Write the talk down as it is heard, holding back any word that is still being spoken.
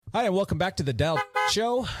Hi, and welcome back to the Dial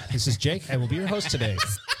Show. This is Jake. I will be your host today.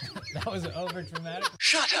 That was over dramatic.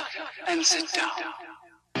 Shut up and sit down.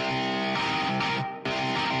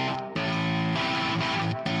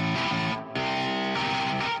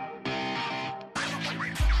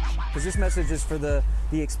 Because this message is for the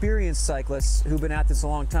experienced cyclists who've been at this a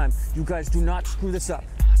long time. You guys do not screw this up.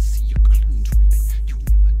 I see you clean dripping. You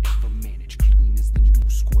never ever manage. Clean as the new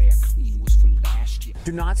square. Clean was for last year.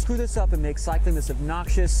 Do not screw this up and make cycling this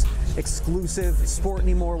obnoxious, exclusive sport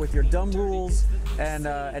anymore with your dumb rules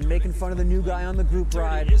and making fun of the new guy on the group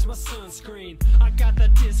ride. Here's my sunscreen. I got the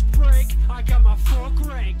disc brake. I got my fork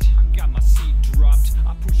ranked. I got my seat dropped.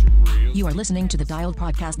 I push it real. You are listening to the Dialed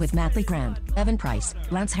Podcast with Matt Legrand, Evan Price,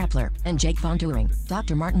 Lance Hepler, and Jake Von Turing.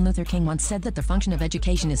 Dr. Martin Luther King once said that the function of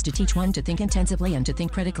education is to teach one to think intensively and to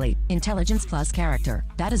think critically. Intelligence plus character.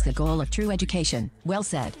 That is the goal of true education. Well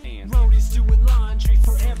said. Roadies doing laundry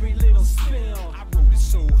for every little spill. I wrote it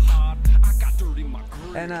so hard. I got dirt in my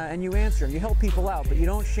grill. And you answer them. You help people out, but you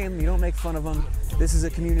don't shame them. You don't make fun of them. This is a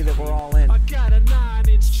community that we're all in. I got a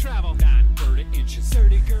 9-inch travel. 30 inches.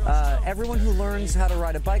 30 girls. Everyone who learns how to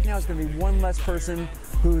ride a bike now is going to be one less person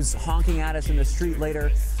who's honking at us in the street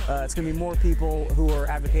later. It's going to be more people who are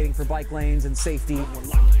advocating for bike lanes and safety.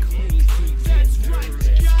 That's right.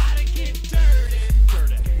 Gotta get dirty.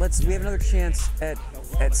 We have another chance at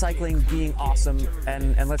cycling being awesome,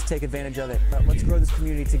 and let's take advantage of it. Let's grow this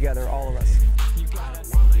community together, all of us.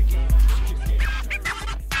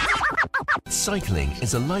 Cycling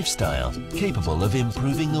is a lifestyle capable of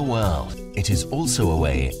improving the world. It is also a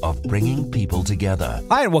way of bringing people together.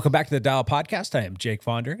 Hi, and welcome back to the Dial Podcast. I am Jake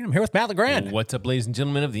Von Turing, and I'm here with Matt Legrand. What's up, ladies and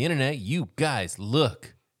gentlemen of the internet? You guys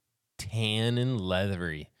look tan and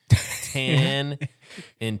leathery. Tan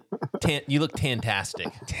and tan. You look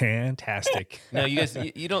fantastic. Fantastic. No, you guys,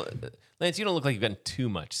 you don't, Lance, you don't look like you've gotten too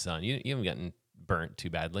much sun. You haven't gotten burnt too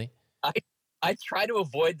badly. I try to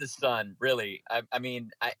avoid the sun, really.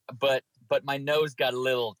 But my nose got a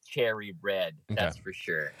little cherry red. That's for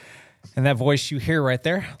sure. And that voice you hear right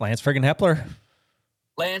there, Lance friggin' Hepler.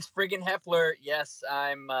 Lance friggin' Hepler. Yes,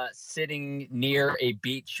 I'm sitting near a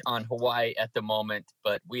beach on Hawaii at the moment,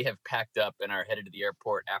 but we have packed up and are headed to the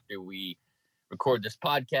airport after we record this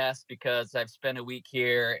podcast because I've spent a week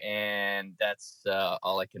here and that's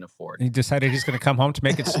all I can afford. He decided he's going to come home to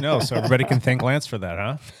make it snow, so everybody can thank Lance for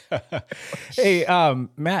that, huh? Hey,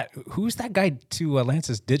 Matt, who's that guy to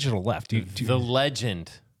Lance's digital left? The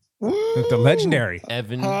legend. The legendary.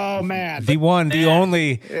 Evan. Oh, man. The one, the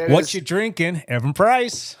only. What you drinking? Evan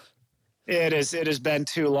Price. It has been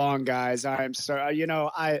too long, guys. I'm sorry.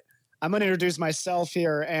 I'm going to introduce myself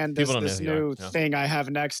here and this new thing I have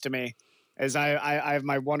next to me. Is I have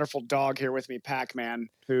my wonderful dog here with me, Pac-Man,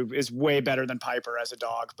 who is way better than Piper as a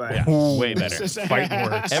dog. But yeah, way better. Fighting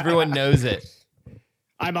words. Everyone knows it.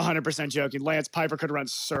 I'm 100% joking. Lance, Piper could run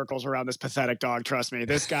circles around this pathetic dog. Trust me.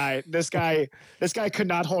 This guy could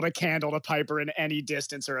not hold a candle to Piper in any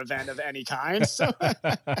distance or event of any kind. So.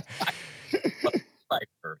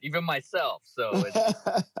 Piper, even myself. So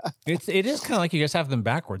it is kind of like you guys have them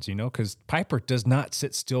backwards, because Piper does not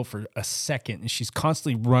sit still for a second, and she's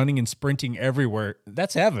constantly running and sprinting everywhere.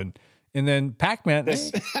 That's Evan. And then Pac-Man,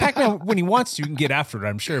 when he wants to, you can get after it,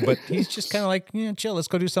 I'm sure. But he's just kind of like, chill. Let's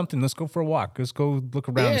go do something. Let's go for a walk. Let's go look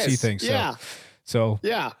around and see things. So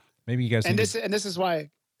maybe you guys.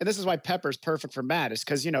 This is why Pepper's perfect for Matt, is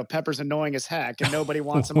because Pepper's annoying as heck, and nobody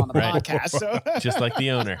wants him on the podcast. So just like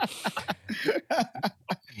the owner.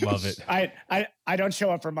 Love it. I don't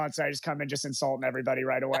show up for months. I just come in just insulting everybody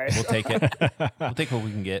right away. We'll take it. We'll take what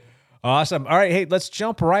we can get. Awesome. All right. Hey, let's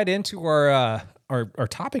jump right into our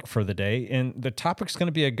topic for the day. And the topic's going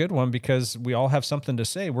to be a good one because we all have something to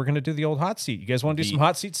say. We're going to do the old hot seat. You guys want to do some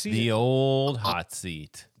hot seat? The old hot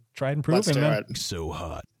seat. Tried and proven. So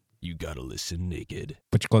hot, you got to listen naked.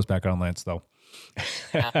 Put your clothes back on, Lance, though.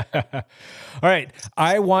 All right.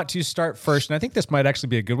 I want to start first, and I think this might actually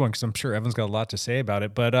be a good one because I'm sure Evan's got a lot to say about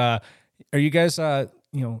it. But are you guys,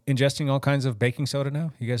 ingesting all kinds of baking soda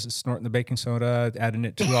now? You guys snorting the baking soda, adding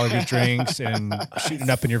it to all of your drinks, and shooting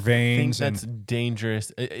up in your veins? I think that's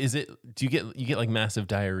dangerous. Is it? Do you get like massive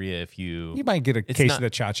diarrhea if you? You might get a case of the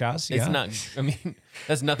cha-chas. Yeah. It's not. I mean,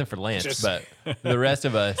 that's nothing for Lance, but the rest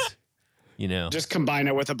of us. Just combine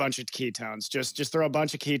it with a bunch of ketones. Just throw a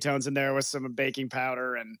bunch of ketones in there with some baking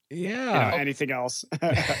powder and anything else.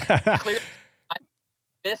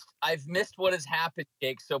 I've missed what has happened,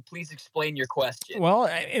 Jake. So please explain your question. Well,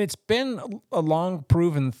 it's been a long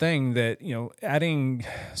proven thing that adding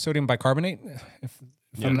sodium bicarbonate,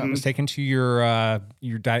 if I'm not mistaken, to your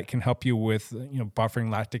diet can help you with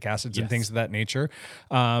buffering lactic acids and things of that nature.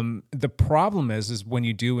 The problem is when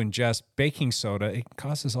you do ingest baking soda, it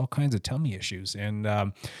causes all kinds of tummy issues. And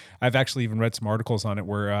I've actually even read some articles on it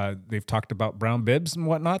where they've talked about brown bibs and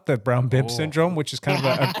whatnot, the brown bib syndrome, which is kind of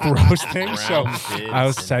a gross thing. So I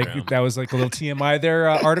was like, that was like a little TMI there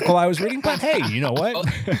article I was reading. But hey, you know what?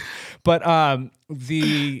 But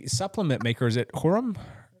the supplement maker, is it Hurum?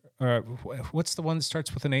 What's the one that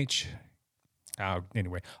starts with an H?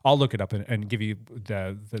 Anyway, I'll look it up and give you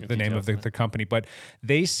the name of the company. But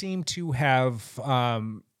they seem to have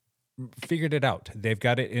figured it out. They've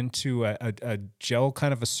got it into a gel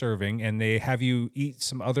kind of a serving, and they have you eat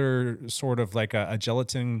some other sort of like a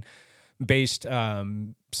gelatin-based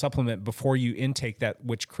supplement before you intake that,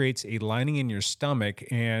 which creates a lining in your stomach,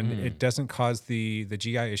 and it doesn't cause the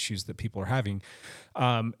GI issues that people are having.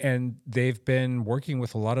 And they've been working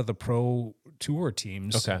with a lot of the pro tour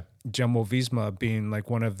teams. Okay. Jumbo Visma being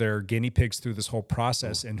like one of their guinea pigs through this whole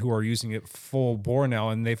process, and who are using it full bore now.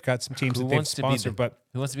 And they've got some teams that they've sponsored. But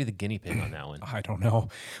who wants to be the guinea pig on that one? I don't know.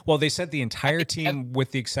 Well, they said the entire team,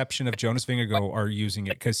 with the exception of Jonas Vingegaard, are using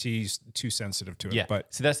it because he's too sensitive to it. Yeah.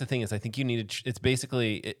 But so that's the thing, is I think you need to. It's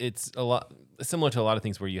basically it's a lot similar to a lot of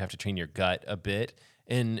things where you have to train your gut a bit.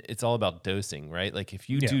 And it's all about dosing, right? Like if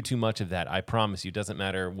you do too much of that, I promise you, it doesn't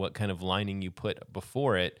matter what kind of lining you put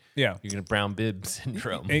before it. Yeah, you're gonna brown bib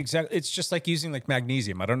syndrome. Exactly. It's just like using like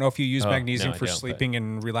magnesium. I don't know if you use magnesium for sleeping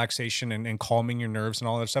and relaxation and calming your nerves and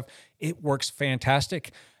all that stuff. It works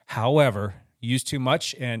fantastic. However, use too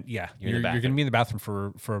much, and you're going to be in the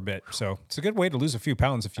bathroom for a bit. So it's a good way to lose a few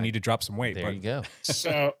pounds if you need to drop some weight. There you go.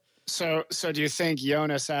 So do you think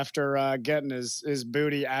Jonas, after getting his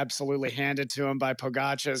booty absolutely handed to him by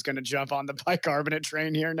Pogačar, is going to jump on the bicarbonate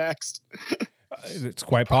train here next? It's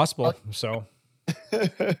quite possible. So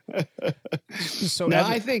now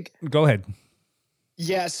I think. Go ahead.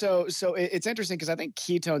 Yeah, so it's interesting because I think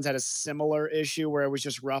ketones had a similar issue where it was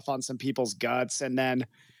just rough on some people's guts, and then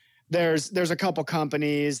there's a couple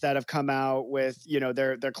companies that have come out with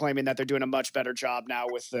they're claiming that they're doing a much better job now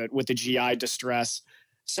with the GI distress.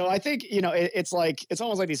 So I think, it's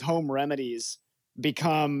almost like these home remedies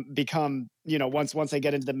become once they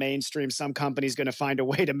get into the mainstream, some company's going to find a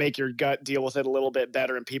way to make your gut deal with it a little bit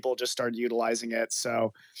better, and people just start utilizing it.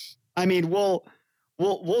 So, I mean, we'll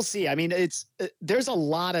see. I mean, there's a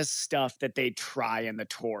lot of stuff that they try in the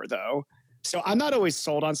Tour, though. So I'm not always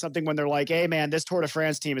sold on something when they're like, hey, man, this Tour de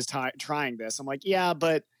France team is trying this. I'm like, yeah,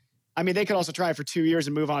 but I mean, they could also try it for 2 years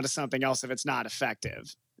and move on to something else if it's not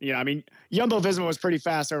effective. I mean, Jumbo Visma was pretty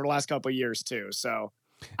fast over the last couple of years too. So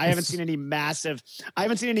I haven't seen any massive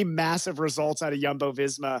results out of Jumbo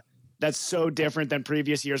Visma that's so different than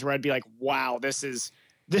previous years where I'd be like, wow, this is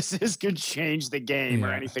going to change the game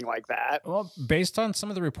or anything like that. Well, based on some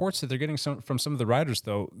of the reports that they're getting from some of the riders,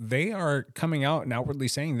 though, they are coming out and outwardly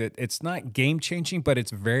saying that it's not game changing, but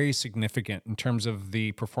it's very significant in terms of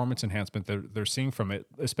the performance enhancement they're seeing from it,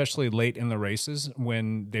 especially late in the races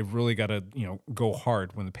when they've really got to go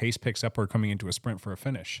hard when the pace picks up or coming into a sprint for a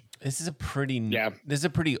finish. This is a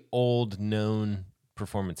pretty old known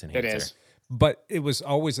performance enhancer. It is. But it was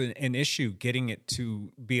always an issue getting it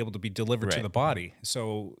to be able to be delivered to the body.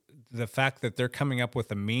 So the fact that they're coming up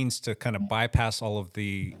with a means to kind of bypass all of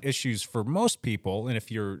the issues for most people, and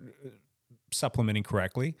if you're supplementing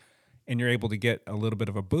correctly and you're able to get a little bit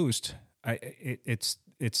of a boost, it's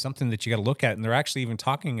something that you got to look at. And they're actually even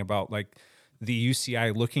talking about like the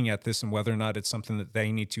UCI looking at this and whether or not it's something that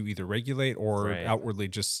they need to either regulate or outwardly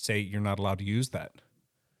just say you're not allowed to use that.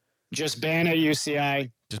 Just ban it,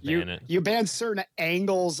 UCI. Just ban it. You ban certain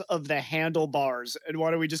angles of the handlebars. And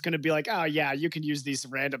what are we just going to be like, oh, yeah, you can use these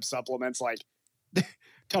random supplements? Like,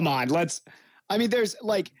 come on, there's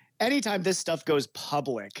like, anytime this stuff goes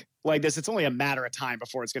public like this, it's only a matter of time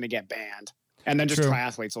before it's going to get banned. And then just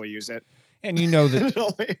triathletes will use it. And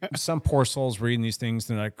that some poor souls reading these things,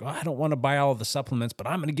 they're like, I don't want to buy all the supplements, but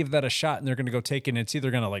I'm going to give that a shot. And they're going to go take it. And it's either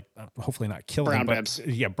going to hopefully not kill them. Bibs.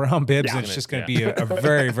 But brown bibs. It's just going to be a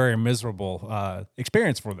very, very miserable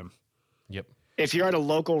experience for them. Yep. If you're at a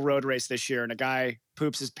local road race this year and a guy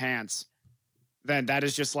poops his pants, then that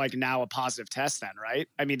is just like now a positive test then, right?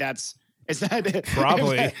 I mean, is that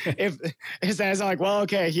probably is that like, well,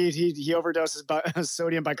 okay, he overdoses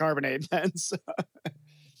sodium bicarbonate then. So.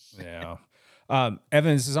 Yeah.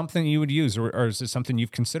 Evan, is this something you would use, or is it something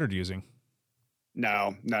you've considered using?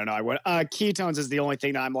 No, I would. Ketones is the only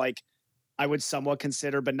thing that I'm like, I would somewhat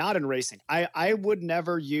consider, but not in racing. I would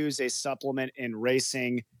never use a supplement in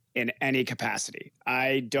racing in any capacity.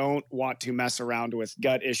 I don't want to mess around with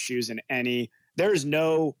gut issues there's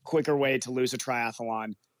no quicker way to lose a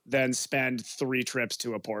triathlon than spend 3 trips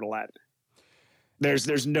to a portalet.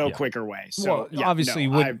 There's no quicker way. So obviously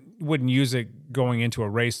you wouldn't use it going into a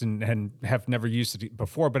race and have never used it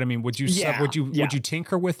before. But I mean, would you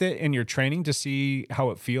tinker with it in your training to see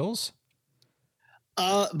how it feels?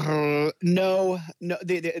 No.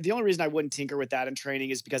 The only reason I wouldn't tinker with that in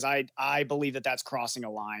training is because I believe that's crossing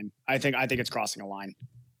a line. I think it's crossing a line.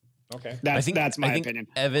 Okay, that's my opinion.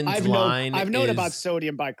 I've known about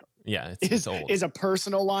sodium bicarbonate. Yeah, it's old. Is a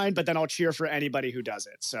personal line, but then I'll cheer for anybody who does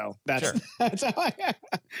it. So that's how I.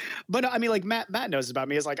 But I mean, like Matt knows about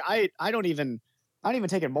me. Is like I don't even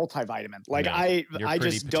take a multivitamin. Like I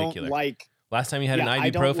just particular. Don't like. Last time you had an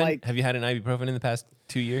ibuprofen, have you had an ibuprofen in the past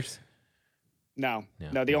 2 years? No.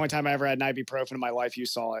 The only time I ever had an ibuprofen in my life, you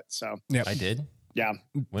saw it. So yeah, I did. Yeah.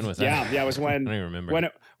 When was that? Yeah. It was when I don't even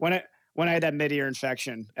remember when I had that mid-ear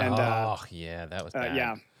infection. And that was bad.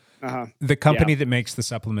 Yeah. Uh-huh. The company that makes the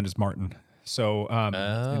supplement is Martin. So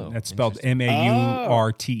it's spelled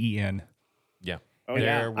MAURTEN. Yeah. Oh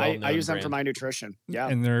yeah. I use them for my nutrition. Yeah.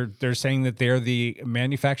 And they're saying that they're the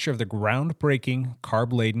manufacturer of the groundbreaking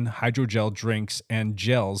carb-laden hydrogel drinks and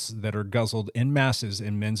gels that are guzzled in masses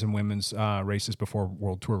in men's and women's races before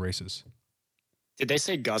World Tour races. Did they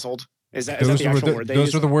say guzzled? Is that the actual word they use?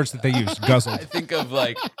 Those are the words that they use. Guzzled. I think of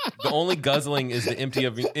like the only guzzling is the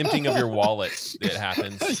emptying of your wallet that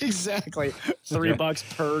happens. Exactly.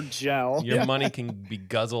 $3 per gel. Your money can be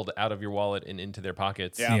guzzled out of your wallet and into their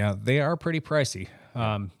pockets. Yeah, they are pretty pricey.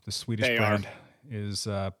 The Swedish brand is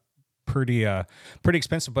pretty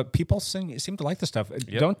expensive, but people seem to like the stuff.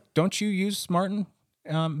 Yep. Don't you use Martin,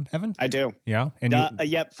 Evan? I do. Yeah, and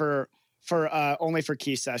yep for only for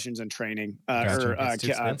key sessions and training. Gotcha. It's too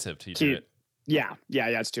expensive to do it. Yeah,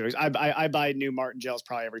 it's too. I buy new Martin gels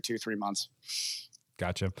probably every 2-3 months.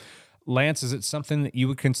 Gotcha. Lance, is it something that you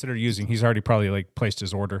would consider using? He's already probably placed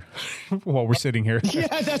his order while we're sitting here.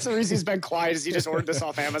 Yeah, that's the reason he's been quiet. Is he just ordered this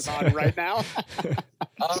off Amazon right now?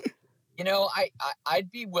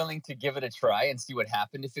 I'd be willing to give it a try and see what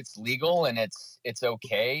happened if it's legal and it's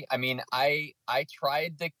okay. I mean, I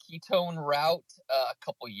tried the ketone route a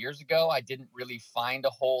couple years ago. I didn't really find a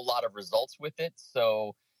whole lot of results with it.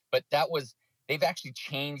 But they've actually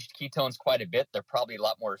changed ketones quite a bit. They're probably a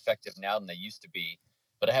lot more effective now than they used to be,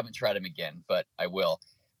 but I haven't tried them again, but I will.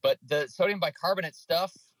 But the sodium bicarbonate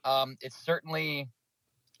stuff, it's certainly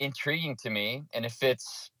intriguing to me, and if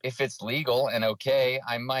it's legal and okay,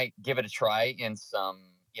 I might give it a try in some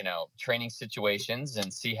training situations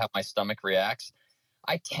and see how my stomach reacts.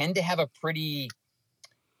 I tend to have a pretty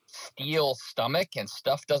steel stomach and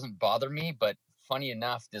stuff doesn't bother me, but funny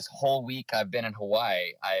enough, this whole week I've been in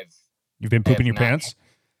Hawaii, you've been pooping your pants.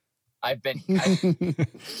 I've been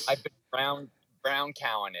brown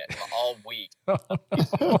cowing it all week.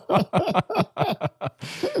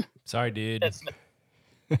 Sorry, dude.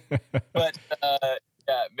 But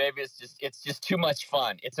maybe it's just too much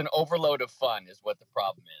fun. It's an overload of fun is what the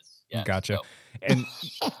problem is. Yeah, gotcha. So. And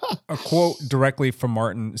a quote directly from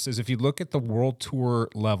Martin says, if you look at the World Tour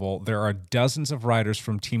level, there are dozens of riders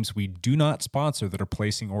from teams we do not sponsor that are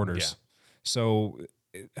placing orders. Yeah. So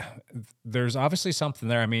there's obviously something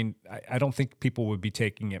there. I mean, I don't think people would be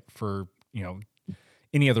taking it for,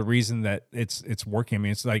 any other reason that it's working. I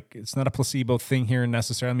mean, it's like, it's not a placebo thing here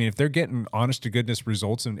necessarily. I mean, if they're getting honest to goodness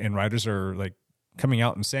results and riders are like coming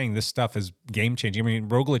out and saying this stuff is game changing. I mean,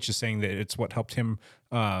 Roglic is saying that it's what helped him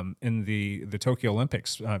in the Tokyo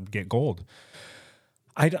Olympics get gold.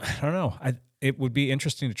 I don't know. It would be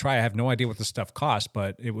interesting to try. I have no idea what the stuff costs,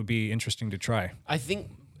 but it would be interesting to try. I think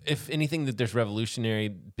if anything that there's revolutionary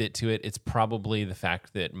bit to it, it's probably the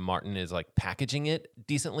fact that Martin is like packaging it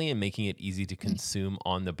decently and making it easy to consume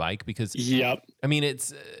on the bike because I mean,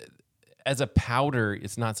 it's as a powder,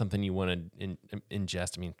 it's not something you want to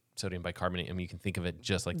ingest. I mean, sodium bicarbonate, I mean, you can think of it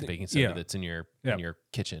just like the baking soda that's in your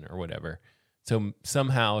kitchen or whatever. So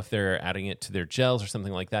somehow if they're adding it to their gels or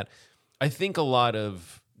something like that, I think a lot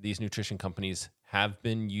of these nutrition companies have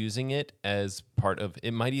been using it as part of,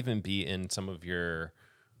 it might even be in some of your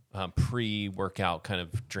pre-workout kind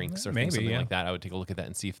of drinks or something like that. I would take a look at that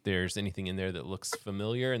and see if there's anything in there that looks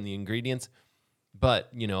familiar in the ingredients. But,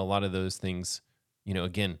 a lot of those things,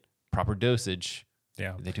 again, proper dosage,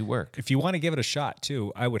 they do work. If you want to give it a shot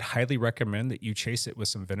too, I would highly recommend that you chase it with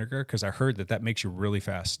some vinegar because I heard that makes you really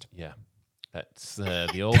fast. Yeah. That's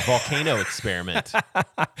the old volcano experiment,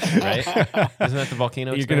 right? Isn't that the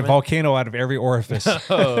volcano experiment? You get a volcano out of every orifice.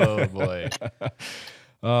 Oh, boy.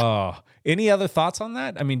 Oh, any other thoughts on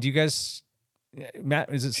that? I mean, do you guys,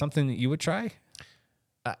 Matt, is it something that you would try?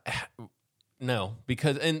 No,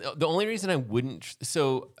 because, and the only reason I wouldn't,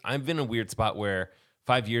 so I've been in a weird spot where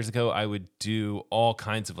 5 years ago, I would do all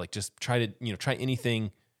kinds of like, just try to, try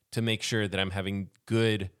anything to make sure that I'm having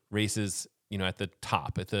good races, at the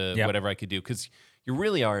top, at the whatever I could do. Because you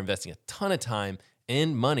really are investing a ton of time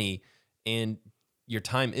and money, and your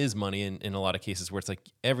time is money in a lot of cases where it's like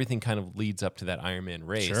everything kind of leads up to that Ironman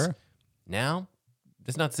race. Sure. Now,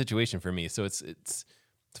 that's not the situation for me. So it's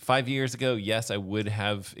 5 years ago, yes, I would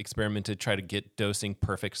have experimented, try to get dosing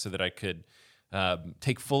perfect so that I could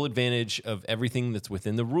take full advantage of everything that's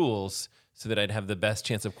within the rules so that I'd have the best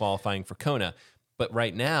chance of qualifying for Kona. But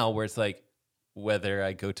right now, where it's like, whether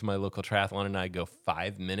I go to my local triathlon and I go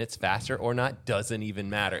 5 minutes faster or not doesn't even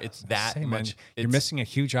matter. It's that much. You're missing a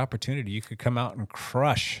huge opportunity. You could come out and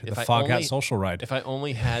crush the Fog Hat Social Ride. If I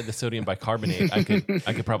only had the sodium bicarbonate, I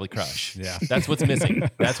could probably crush. Yeah, that's what's missing.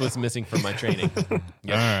 That's what's missing from my training.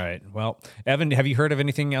 Yep. All right. Well, Evan, have you heard of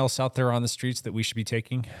anything else out there on the streets that we should be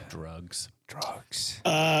taking? Drugs.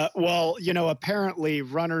 Well, apparently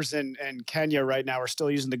runners in Kenya right now are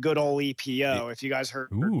still using the good old EPO. If you guys heard,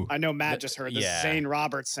 I know Matt just heard this. Zane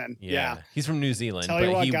Robertson. Yeah. He's from New Zealand. Tell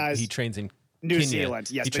you what, guys. He trains in New Kenya.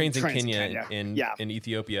 Zealand. Yes, he trains in Kenya and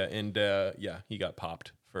Ethiopia. And he got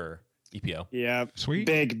popped for EPO. Yeah. Sweet.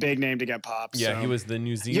 Big name to get popped. Yeah. So. He was the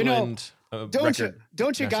New Zealand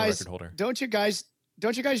don't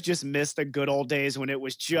you guys just miss the good old days when it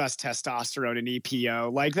was just testosterone and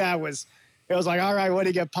EPO? Like it was like, all right, what did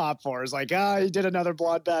he get popped for? It's like, he did another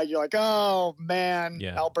blood bag. You're like, oh man,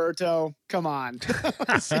 Alberto, come on.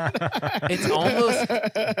 It's almost,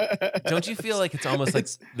 don't you feel like it's almost like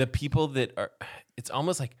the people that are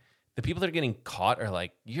getting caught are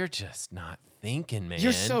like, you're just not thinking, man.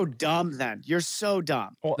 You're so dumb then. You're so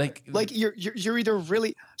dumb. Like you're either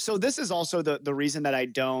really, so this is also the reason that I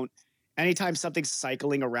don't, anytime something's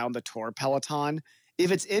cycling around the Tour Peloton,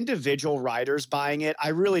 if it's individual riders buying it, I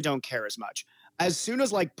really don't care as much. As soon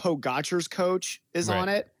as like Pogacar's coach is on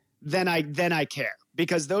it, then I care,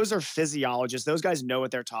 because those are physiologists. Those guys know what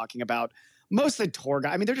they're talking about. Most of the tour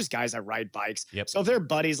guys, they're just guys that ride bikes. Yep. So if their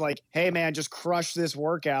buddy's like, hey man, just crush this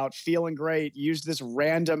workout, feeling great, use this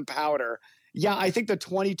random powder. Yeah, I think the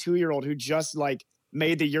 22-year-old who just like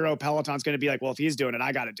made the Euro Peloton's going to be like, well, if he's doing it,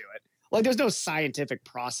 I got to do it. Like there's no scientific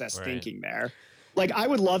process thinking there. Like I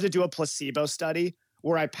would love to do a placebo study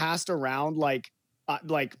where I passed around like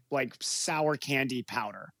sour candy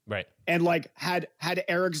powder. Right. And like had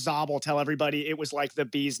Eric Zabel tell everybody it was like the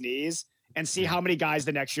bee's knees, and see how many guys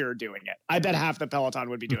the next year are doing it. I bet half the Peloton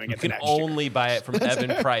would be doing it. You can only buy it from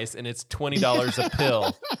Evan Price, and it's $20 a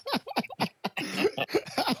pill.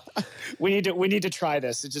 We need to try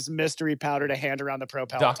this. It's just mystery powder to hand around the pro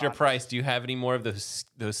Peloton. Dr. Price, do you have any more of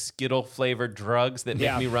those Skittle flavored drugs that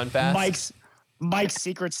make me run fast? Mike's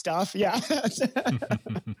secret stuff. Yeah.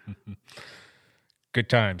 Good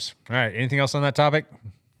times. All right. Anything else on that topic?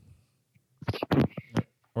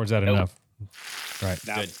 Or is that enough? Right.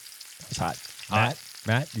 No. Good. It's hot.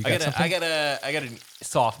 Matt, you got something? I got a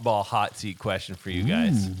softball hot seat question for you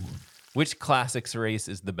guys. Ooh. Which classics race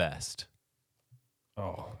is the best?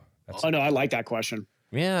 Oh no, I like that question.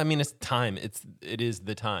 Yeah, it's time. It is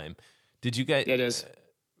the time. Did you guys? It is.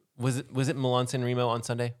 Was it Milan San Remo on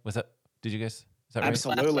Sunday? Did you guys? Is that right?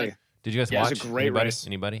 Absolutely. Did you guys watch? It was a great race.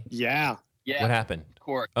 Anybody? Yeah. What happened?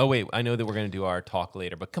 Cork. Oh wait, I know that we're going to do our talk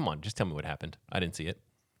later, but come on, just tell me what happened. I didn't see it.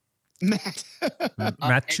 Matt.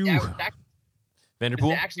 Matthew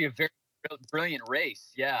Vanderpool. It's actually a very brilliant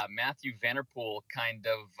race. Yeah, Matthew Vanderpool kind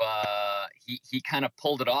of he kind of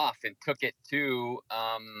pulled it off and took it to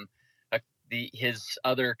his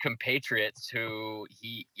other compatriots who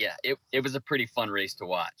it was a pretty fun race to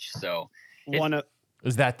watch. So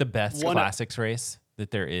is that the best classics race that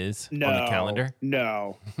there is on the calendar?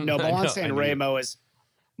 No. Milan San Remo is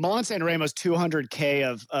 200K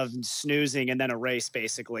of snoozing and then a race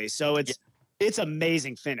basically. So it's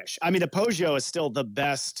amazing finish. the Poggio is still the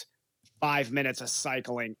best 5 minutes of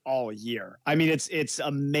cycling all year. It's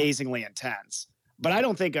amazingly intense. But I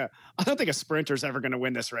don't think a sprinter's ever going to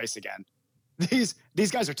win this race again.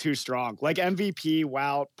 These guys are too strong. Like MVP,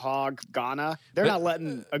 Wout, Pog, Ghana, they're not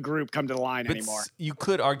letting a group come to the line anymore. You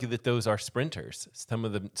could argue that those are sprinters. Some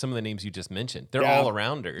of the names you just mentioned, they're all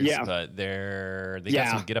arounders, but they got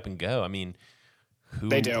some get up and go.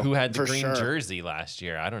 Who had the green jersey last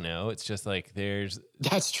year? I don't know. It's just like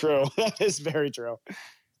That's true. That is very true.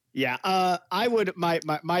 Yeah. I would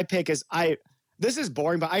my pick is this is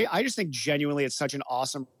boring, but I just think genuinely it's such an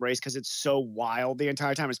awesome race because it's so wild the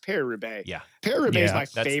entire time. It's Paris-Roubaix. Yeah. Paris-Roubaix is my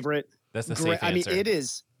favorite. That's the safe answer. It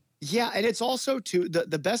is. Yeah, and it's also, too,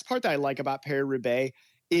 the best part that I like about Paris-Roubaix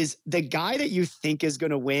is the guy that you think is going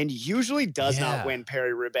to win usually does not win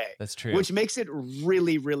Paris-Roubaix. That's true. Which makes it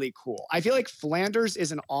really, really cool. I feel like Flanders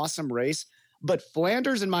is an awesome race. But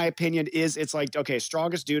Flanders, in my opinion, it's like, okay,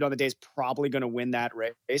 strongest dude on the day is probably going to win that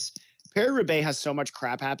race. Paris-Roubaix has so much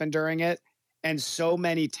crap happen during it, and so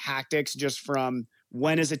many tactics just from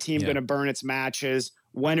when is a team going to burn its matches?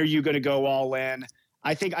 When are you going to go all in?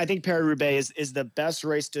 I think Paris-Roubaix is the best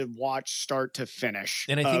race to watch start to finish.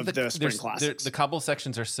 And I think the Spring Classics. The cobble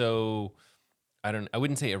sections are so, I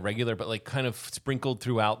wouldn't say irregular, but like kind of sprinkled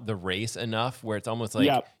throughout the race enough where it's almost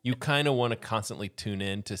like you kind of want to constantly tune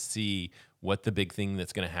in to see what the big thing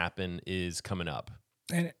that's going to happen is coming up.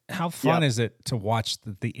 And how fun is it to watch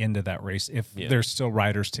the end of that race if there's still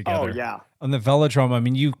riders together? Oh, yeah. On the velodrome, I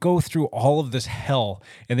mean, you go through all of this hell,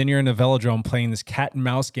 and then you're in the velodrome playing this cat and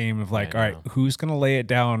mouse game of like, all right, who's going to lay it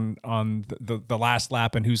down on the last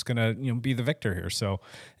lap, and who's going to be the victor here? So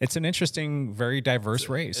it's an interesting, very diverse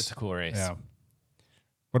race. It's a cool race. Yeah.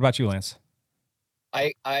 What about you, Lance?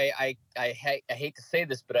 I hate to say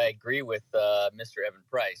this, but I agree with Mr. Evan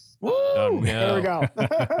Price. Woo! There we go.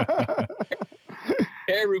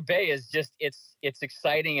 Paris-Roubaix is just it's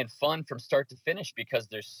exciting and fun from start to finish because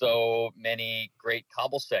there's so many great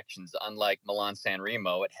cobble sections. Unlike Milan-San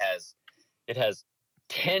Remo, it has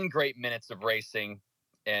 10 great minutes of racing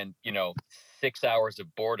and 6 hours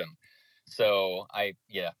of boredom. So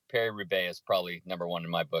Paris-Roubaix is probably number one in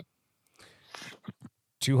my book.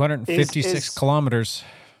 256 kilometers.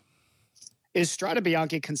 Is Strade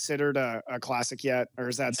Bianche considered a classic yet, or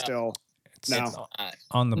is that still no?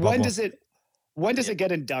 On the bubble. When does it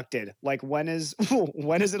get inducted? Like when is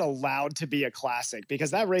it allowed to be a classic?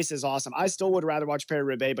 Because that race is awesome. I still would rather watch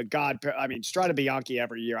Paris-Roubaix, but Strade Bianche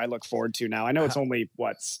every year I look forward to now. I know it's only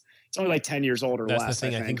like 10 years old or That's less. The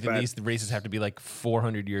thing. I think that these races have to be like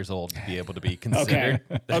 400 years old to be able to be considered.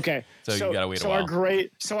 Okay. So you gotta wait a while.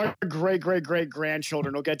 Our great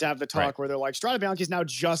grandchildren will get to have the talk where they're like, Strade Bianche is now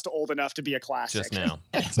just old enough to be a classic. Just now.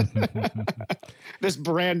 This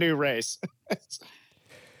brand new race.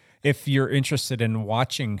 If you're interested in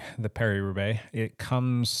watching the Paris-Roubaix, it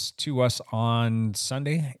comes to us on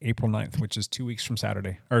Sunday, April 9th, which is 2 weeks from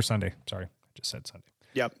Sunday. Sorry, I just said Sunday.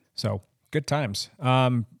 Yep. So good times.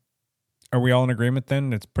 Are we all in agreement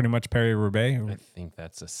then? It's pretty much Paris-Roubaix. I think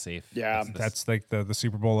that's a safe. Yeah. That's like the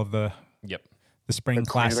Super Bowl of the spring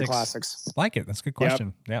classics. Classics. Like it. That's a good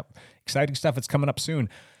question. Yep. Exciting stuff. It's coming up soon.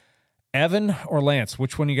 Evan or Lance,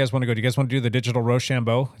 which one do you guys want to go? Do you guys want to do the digital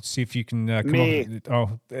Rochambeau? See if you can come Me.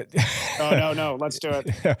 up. No. Let's do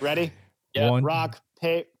it. Ready? Yeah. Rock,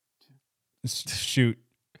 paper. Shoot.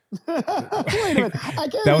 Wait a minute.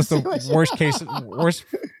 That was the worst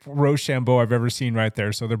Rochambeau I've ever seen right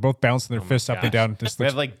there. So they're both bouncing their fists up and down. We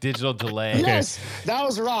have like digital delay. Yes, that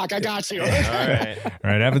was rock. I got you. All right.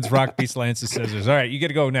 Evan's rock beats Lance's scissors. All right, you get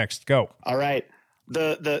to go next. Go. All right.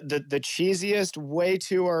 The cheesiest, way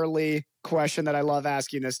too early question that I love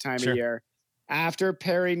asking this time of year. After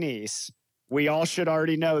Paris-Nice, we all should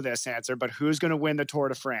already know this answer, but who's going to win the Tour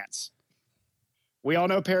de France? We all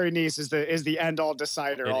know Paris-Nice is the end-all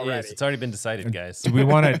decider already. It's already been decided, guys. Do we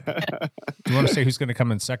want to say who's going to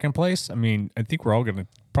come in second place? I mean, I think we're all going to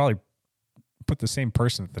probably put the same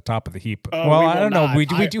person at the top of the heap. I don't know. We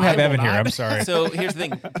do have Evan here. I'm sorry. So here's the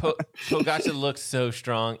thing. Pogačar looks so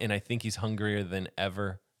strong, and I think he's hungrier than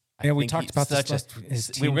ever. We talked about this. His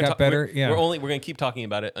team got better. We're going to keep talking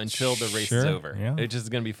about it until the race is over. Yeah. It's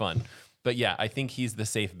just going to be fun. But yeah, I think he's the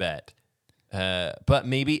safe bet. But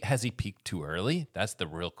maybe has he peaked too early? That's the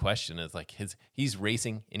real question. Is like he's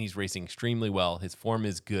racing and he's racing extremely well. His form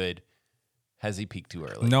is good. Has he peaked too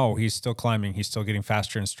early? No, he's still climbing. He's still getting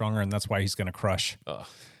faster and stronger, and that's why he's going to crush.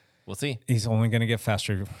 We'll see. He's only going to get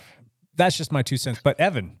faster. That's just my 2 cents. But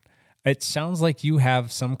Evan, it sounds like you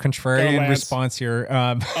have some contrarian response here.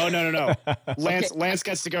 No. Lance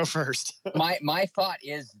gets to go first. My thought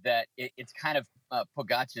is that it's kind of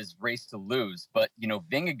Pogačar's race to lose, but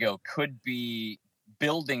Vingegaard could be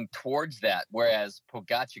building towards that, whereas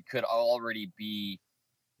Pogačar could already be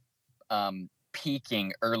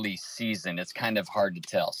peaking early season. It's kind of hard to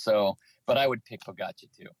tell. So, but I would pick Pogačar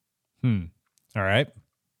too. All right,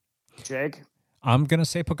 Jake. I'm gonna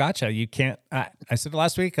say Pogačar. You can't. I said it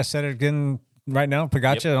last week. I said it again right now.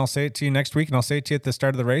 Pogačar, and I'll say it to you next week, and I'll say it to you at the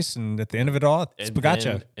start of the race, and at the end of it all, it's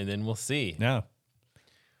Pogačar. And then we'll see. Yeah.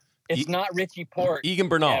 It's not Richie Port. Egan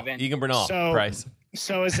Bernal. Price.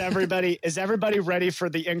 So is everybody ready for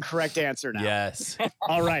the incorrect answer now? Yes.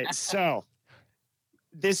 All right. So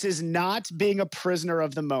this is not being a prisoner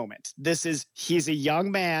of the moment. He's a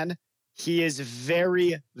young man. He is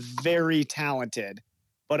very, very talented,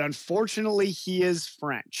 but unfortunately he is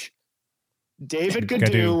French. David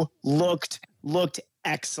Gaudu looked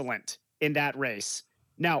excellent in that race.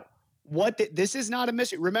 Now, this is not a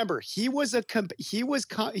mystery. Remember, he was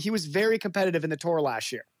very competitive in the Tour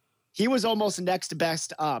last year. he was almost next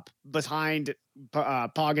best up behind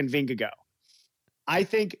Pog and Vingegaard. I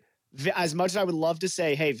think as much as I would love to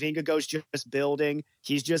say, hey, Vingegaard's just building,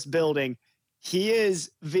 he's just building.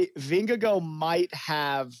 Vingegaard might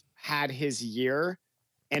have had his year,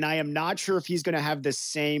 and I am not sure if he's going to have the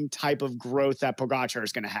same type of growth that Pogačar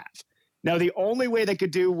is going to have. Now, the only way that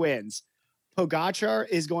Gadu wins, Pogačar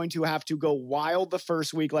is going to have to go wild the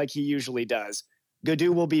first week like he usually does.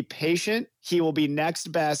 Gadu will be patient. He will be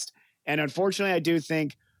next best. And unfortunately, I do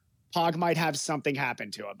think Pog might have something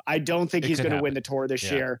happen to him. I don't think he's going to win the Tour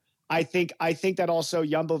this year. I think that also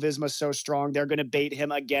Jumbo-Visma is so strong. They're going to bait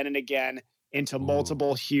him again and again into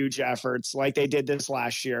multiple huge efforts like they did this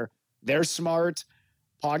last year. They're smart.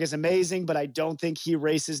 Pog is amazing, but I don't think he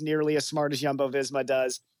races nearly as smart as Jumbo-Visma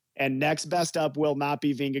does. And next best up will not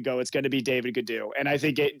be Vingegaard. It's going to be David Gadu. And I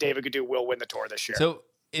think David Gadu will win the Tour this year. So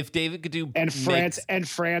if David Gadu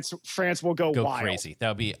France will go wild. Crazy. That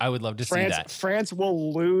would be, I would love to see that. France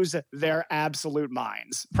will lose their absolute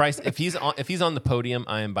minds. Price, if he's on the podium,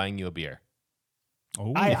 I am buying you a beer.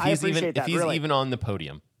 Oh, I appreciate that. If he's even on the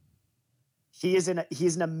podium. He's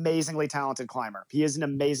an amazingly talented climber.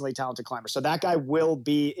 So that guy will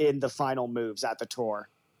be in the final moves at the Tour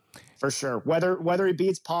for sure. Whether he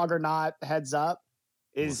beats Pog or not, heads up,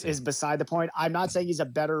 is beside the point. I'm not saying he's a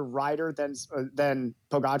better rider than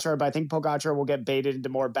Pogačar, but I think Pogačar will get baited into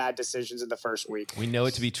more bad decisions in the first week. We know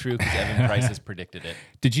it to be true because Evan Price has predicted it.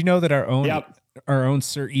 Did you know that our own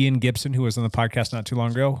Sir Ian Gibson, who was on the podcast not too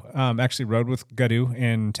long ago, actually rode with Gadu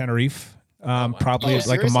in Tenerife? Probably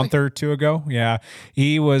like a month or two ago. Yeah.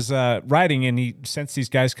 He was riding and he sensed these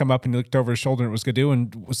guys come up and he looked over his shoulder and it was Gadu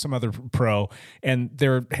and was some other pro. And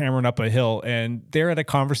they're hammering up a hill and they're at a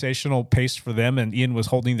conversational pace for them. And Ian was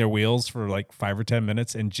holding their wheels for like 5 or 10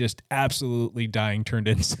 minutes and just absolutely dying, turned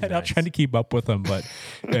inside out trying to keep up with them. But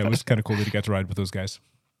yeah, it was kind of cool that he got to ride with those guys.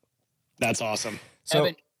 That's awesome. So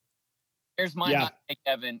Evan, here's my hot take,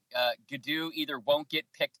 Evan. Gadu either won't get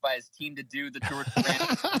picked by his team to do the Tour de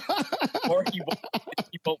France or he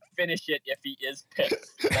won't finish it if he is picked.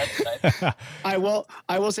 That's I will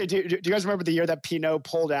say, do you guys remember the year that Pinot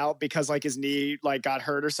pulled out because like his knee like got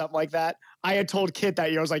hurt or something like that? I had told Kit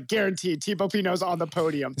that year, I was like, guaranteed Thibaut Pinot's on the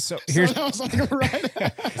podium. So here's I was like, right.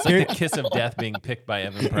 It's like the kiss of death being picked by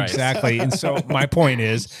Evan Price. Exactly. And so my point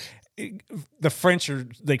is, the French are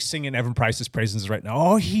like singing Evan Price's praises right now.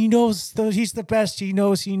 Oh, he knows he's the best. He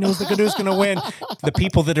knows the Gadu's going to win. The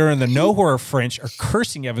people that are in the know who are French are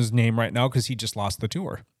cursing Evan's name right now because he just lost the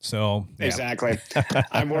Tour. So yeah. Exactly.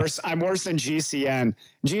 I'm worse than GCN.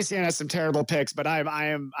 GCN has some terrible picks, but I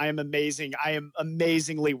am amazing. I am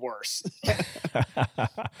amazingly worse.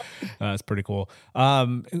 That's pretty cool.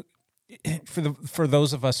 For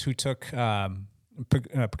those of us who took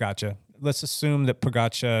Pogačar, let's assume that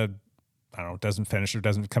Pogačar, I don't know, doesn't finish or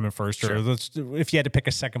doesn't come in first, or if you had to pick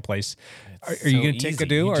a second place, are you going to take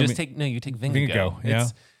Gadu? You take Vingegaard. Yeah,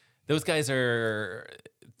 those guys are.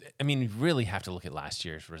 I mean, you really have to look at last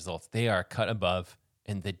year's results. They are cut above,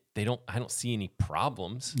 and they don't. I don't see any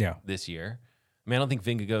problems. This year. I mean, I don't think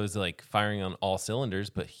Vingegaard is like firing on all cylinders,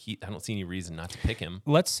 but I don't see any reason not to pick him.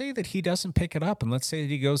 Let's say that he doesn't pick it up, and let's say that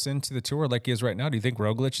he goes into the Tour like he is right now. Do you think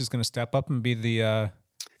Roglic is going to step up and be the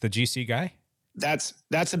GC guy? That's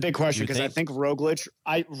a big question because I think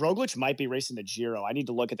Roglic might be racing the Giro. I need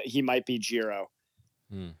to look at that. He might be Giro.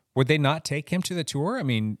 Would they not take him to the Tour? I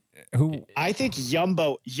mean, who? I think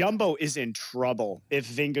Jumbo is in trouble if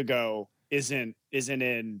Vingegaard isn't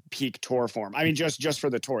in peak Tour form. I mean, just for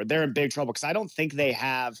the Tour, they're in big trouble because I don't think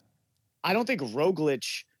Roglic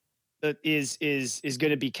is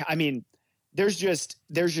going to be. I mean, there's just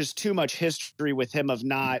too much history with him of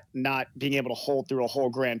not being able to hold through a whole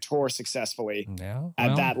Grand Tour successfully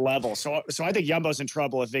at that level. So I think Jumbo's in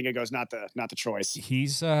trouble if Vingegaard's not the choice.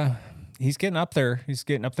 He's getting up there. He's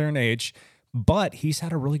getting up there in age, but he's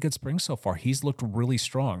had a really good spring so far. He's looked really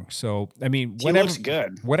strong. So I mean, he looks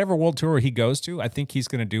good. Whatever World Tour he goes to, I think he's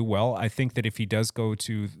going to do well. I think that if he does go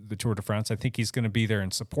to the Tour de France, I think he's going to be there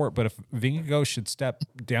in support. But if Vingegaard should step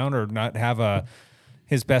down or not have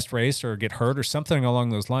his best race or get hurt or something along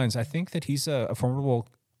those lines, I think that he's a formidable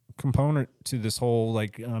component to this whole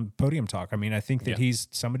podium talk. I mean, I think that he's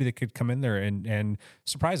somebody that could come in there and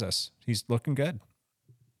surprise us. He's looking good.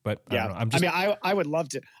 But I don't know. I would love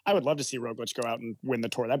to see Roglic go out and win the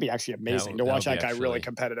Tour. That'd be actually amazing to watch that guy really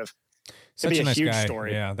competitive. Such a nice huge guy.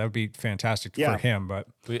 Story. Yeah, that would be fantastic for him. But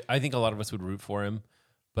I think a lot of us would root for him.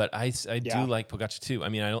 But I do like Pogačar too. I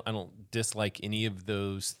mean, I don't dislike any of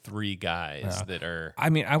those three guys that are. I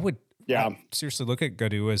mean, I would seriously look at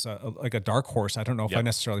Gadu as like a dark horse. I don't know if I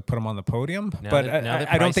necessarily put him on the podium, Now but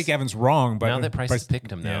that I don't think Evan's wrong. But now that Price has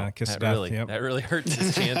picked him, though, that really hurts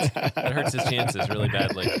his chance. That hurts his chances really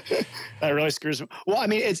badly. That really screws him. Well, I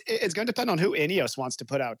mean, it's going to depend on who Ineos wants to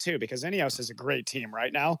put out too, because Ineos is a great team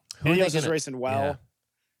right now. Ineos is racing well.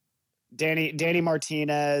 Yeah. Danny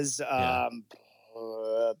Martinez.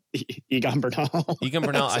 Egan Bernal. Egan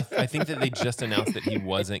Bernal, I think that they just announced that he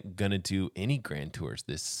wasn't going to do any Grand Tours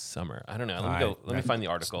this summer. I don't know. Let me find the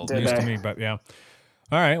article. News to me, but yeah.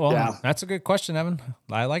 All right. Well, that's a good question, Evan.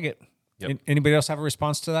 I like it. Yep. Anybody else have a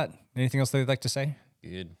response to that? Anything else they'd like to say?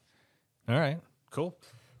 Good. All right. Cool.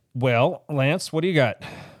 Well, Lance, what do you got?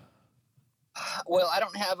 Well, I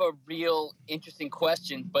don't have a real interesting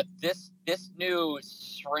question, but this new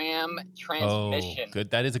SRAM transmission. Oh,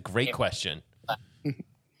 good. That is a great question.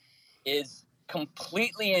 Is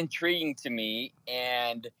completely intriguing to me,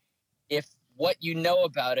 and if what you know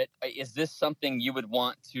about it, is this something you would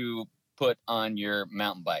want to put on your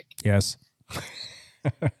mountain bike? Yes.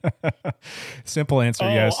 Simple answer,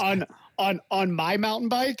 yes. On my mountain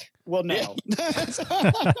bike? Well, no.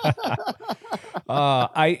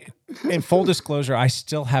 In full disclosure, I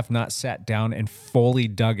still have not sat down and fully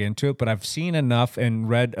dug into it, but I've seen enough and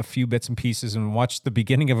read a few bits and pieces and watched the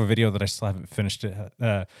beginning of a video that I still haven't finished.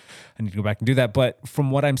 I need to go back and do that. But from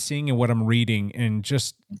what I'm seeing and what I'm reading and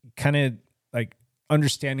just kind of like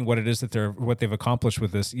understanding what it is that what they've accomplished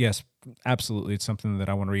with this, yes, absolutely. It's something that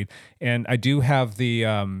I want to read. And I do have the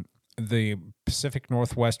Pacific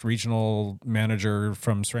Northwest regional manager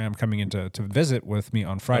from SRAM coming in to visit with me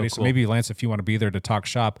on Friday. So maybe, Lance, if you want to be there to talk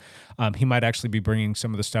shop, he might actually be bringing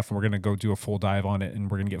some of the stuff, and we're going to go do a full dive on it, and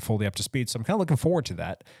we're going to get fully up to speed. So I'm kind of looking forward to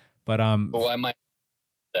that. But I might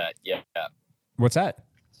that. Yeah. What's that?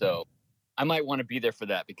 So I might want to be there for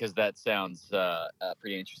that because that sounds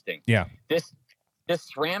pretty interesting. Yeah. This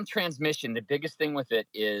SRAM transmission, the biggest thing with it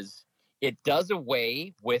is it does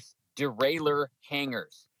away with derailleur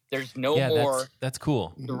hangers. There's no more. That's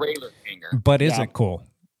cool. Derailleur hanger. But is it cool?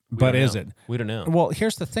 But is it? We don't know. Well,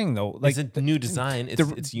 here's the thing, though. Like, it's a new design.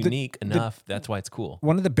 It's unique enough. That's why it's cool.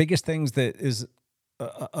 One of the biggest things that is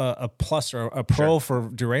a plus or a pro for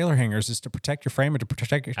derailleur hangers is to protect your frame and to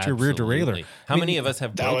protect your rear derailleur. How many of us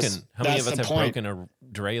have broken? How many of us have broken a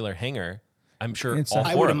derailleur hanger? I'm sure all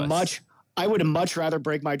four of us. I would much rather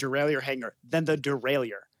break my derailleur hanger than the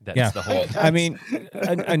derailleur. That's the whole. I mean,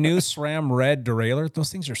 a new SRAM red derailleur,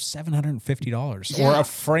 those things are $750. Or a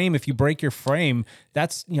frame, if you break your frame,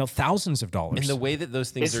 that's thousands of dollars. And the way that those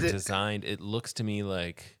things are designed, it looks to me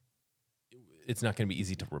like it's not going to be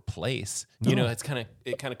easy to replace. No.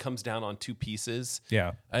 It kind of comes down on two pieces.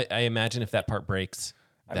 Yeah, I imagine if that part breaks,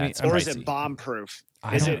 or is it bomb proof?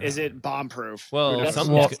 Is it bomb proof? Well,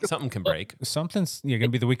 something can break. Something's going to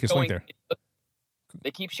be the weakest link there.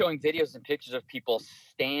 They keep showing videos and pictures of people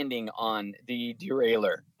standing on the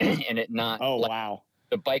derailleur and it not. Oh, wow.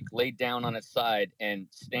 The bike laid down on its side and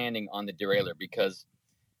standing on the derailleur because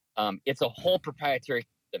it's a whole proprietary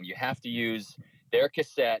system. You have to use their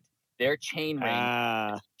cassette, their chain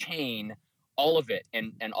ring, all of it.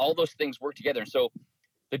 And all those things work together. And so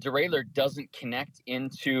the derailleur doesn't connect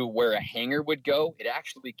into where a hanger would go. It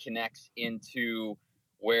actually connects into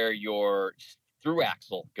where your through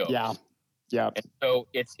axle goes. Yeah. Yeah. And so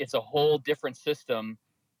it's a whole different system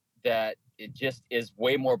that it just is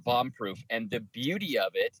way more bomb proof. And the beauty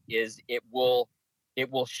of it is it will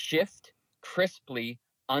shift crisply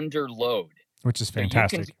under load. Which is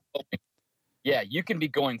fantastic. You can be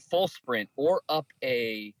going full sprint or up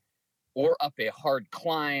a hard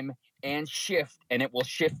climb and shift, and it will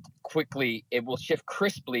shift quickly. It will shift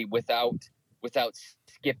crisply without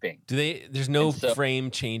skipping. There's no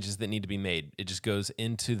frame changes that need to be made. It just goes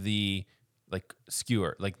into the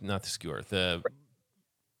skewer, not the skewer.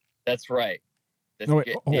 That's right. That's why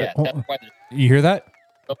you hear that?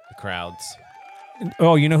 The crowds.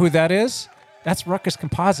 Oh, you know who that is? That's Ruckus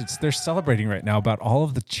Composites. They're celebrating right now about all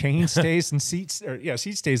of the chain stays and seat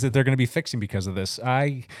stays that they're going to be fixing because of this.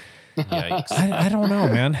 Yikes. I don't know,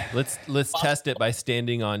 man. Let's test it by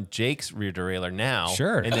standing on Jake's rear derailleur now.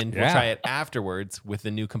 Sure. And then we'll try it afterwards with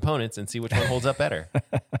the new components and see which one holds up better.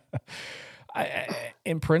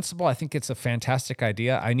 In principle, I think it's a fantastic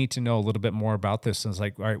idea. I need to know a little bit more about this. And it's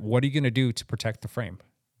like, all right, what are you going to do to protect the frame?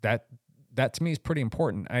 That to me is pretty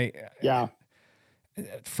important.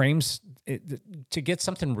 Frames, to get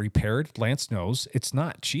something repaired, Lance knows it's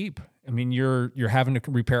not cheap. I mean, you're having to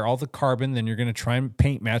repair all the carbon, then you're going to try and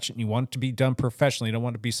paint match it, and you want it to be done professionally. You don't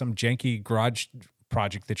want it to be some janky garage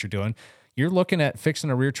project that you're doing. You're looking at fixing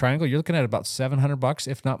a rear triangle. You're looking at about $700,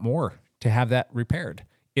 if not more, to have that repaired.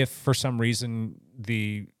 If for some reason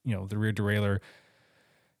the rear derailleur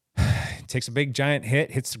takes a big giant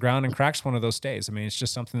hit, hits the ground, and cracks one of those stays. I mean, it's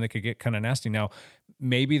just something that could get kind of nasty. Now,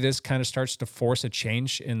 maybe this kind of starts to force a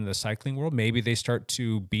change in the cycling world. Maybe they start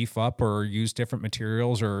to beef up or use different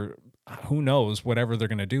materials, or who knows, whatever they're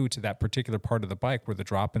going to do to that particular part of the bike where the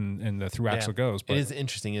drop and the through axle goes. But it is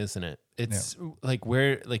interesting, isn't it? It's like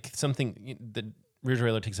where, like something, the rear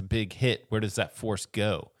derailleur takes a big hit. Where does that force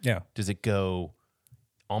go? Yeah. Does it go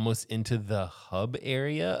almost into the hub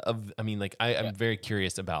area of, I mean, like I'm very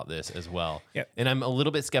curious about this as well. Yeah. And I'm a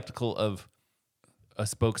little bit skeptical of a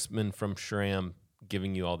spokesman from SRAM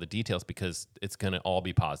giving you all the details, because it's going to all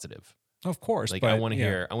be positive. Of course. Like but, I want to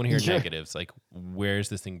hear negatives. Like, where's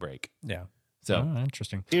this thing break? Yeah. So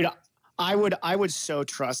interesting. Dude, I would so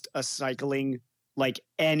trust a cycling, like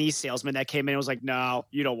any salesman that came in and was like, no,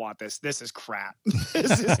 you don't want this. This is crap.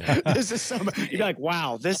 This is so, you're like,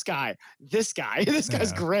 wow, this guy's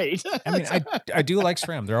great. I mean, I do like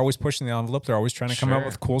SRAM. They're always pushing the envelope. They're always trying to come up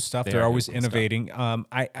with cool stuff. They're always innovating.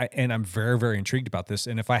 And I'm very, very intrigued about this.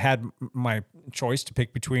 And if I had my choice to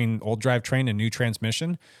pick between old drivetrain and new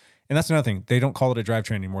transmission, and that's another thing, they don't call it a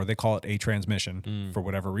drivetrain anymore. They call it a transmission for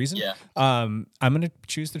whatever reason. Yeah. I'm going to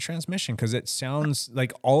choose the transmission because it sounds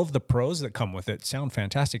like all of the pros that come with it sound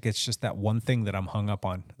fantastic. It's just that one thing that I'm hung up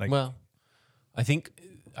on. Like, well, I think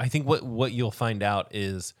what you'll find out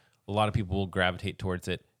is a lot of people will gravitate towards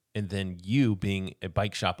it, and then you, being a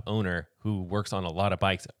bike shop owner who works on a lot of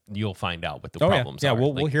bikes, you'll find out what the problems are. Yeah,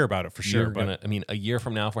 we'll hear about it for sure. I mean, a year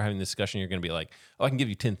from now, if we're having this discussion, you're going to be like, oh, I can give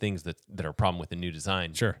you 10 things that are a problem with the new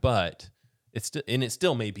design. Sure. But it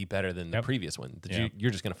still may be better than the previous one.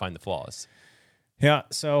 You're just going to find the flaws. Yeah.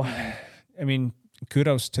 So, I mean,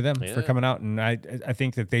 kudos to them for coming out. And I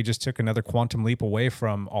think that they just took another quantum leap away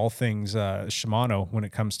from all things Shimano when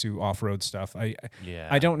it comes to off-road stuff. I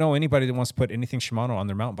don't know anybody that wants to put anything Shimano on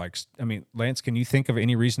their mountain bikes. I mean, Lance, can you think of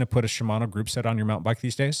any reason to put a Shimano group set on your mountain bike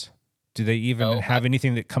these days? Do they even have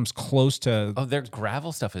anything that comes close to? Oh, their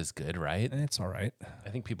gravel stuff is good, right? It's all right. I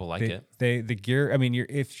think people like it. The gear. I mean,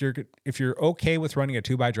 if you're okay with running a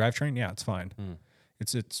 2x drivetrain, yeah, it's fine.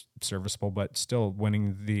 It's serviceable, but still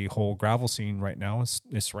winning the whole gravel scene right now is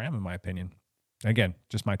SRAM, in my opinion. Again,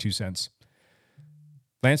 just my 2 cents.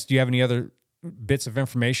 Lance, do you have any other bits of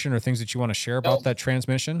information or things that you want to share about that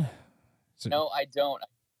transmission? No, I don't.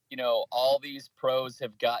 You know, all these pros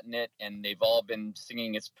have gotten it, and they've all been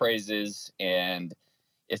singing its praises, and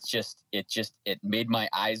it made my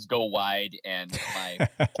eyes go wide, and my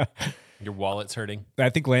your wallet's hurting. I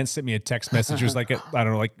think Lance sent me a text message. It was like at, I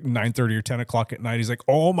don't know, like 9:30 or 10 o'clock at night. He's like,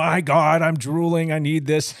 "Oh my God, I'm drooling. I need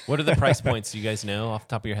this." What are the price points? Do you guys know off the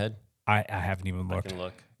top of your head? I haven't even looked. I can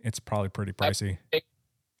look. It's probably pretty pricey.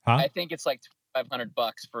 I think it's like $500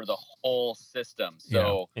 for the whole system.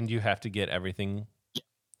 So, and you have to get everything.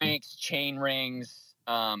 Cranks, chain rings,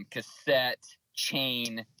 cassette,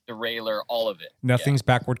 chain, derailleur, all of it. Nothing's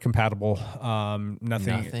backward compatible.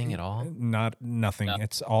 Nothing at all. Nothing. No.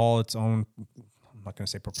 It's all its own. I'm not going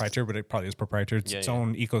to say proprietary, but it probably is proprietary. It's its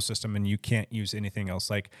own ecosystem, and you can't use anything else.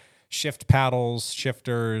 Like shift paddles,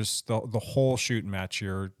 shifters, the whole shoot and match.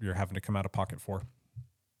 You're having to come out of pocket for.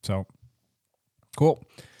 So cool.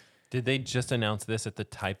 Did they just announce this at the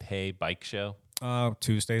Taipei Bike Show?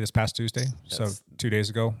 This past Tuesday. So 2 days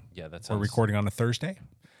ago. Yeah, that's we're recording on a Thursday.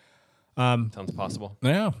 Sounds possible.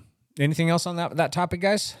 Yeah. Anything else on that topic,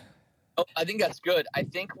 guys? Oh, I think that's good. I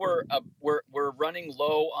think we're running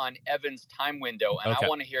low on Evan's time window, and I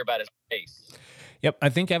want to hear about his pace. Yep, I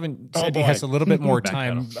think Evan said he has a little bit more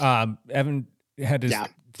time. Evan had his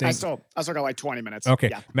thing. I still got like 20 minutes. Okay,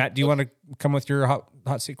 yeah. Matt, do you want to come with your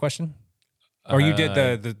hot seat question? Or you did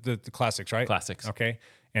the classics, right? Classics. Okay,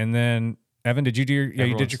 and then Evan, did you do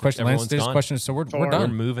you did your question? Lance did his question, so we're done. We're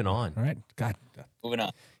moving on. All right, God, moving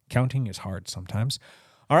on. Counting is hard sometimes.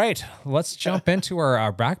 All right, let's jump into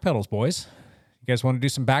our back pedals, boys. You guys want to do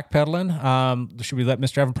some backpedaling? Should we let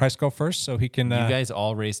Mr. Evan Price go first so he can? You guys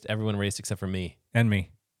all raced. Everyone raced except for me and me.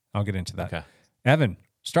 I'll get into that. Okay, Evan,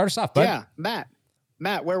 start us off, bud. Yeah,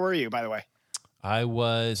 Matt, where were you, by the way? I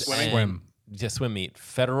was swim. Just swim meet.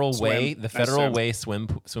 Federal Way. The Federal Way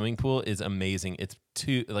swimming pool is amazing. It's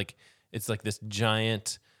it's like this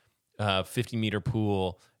giant 50-meter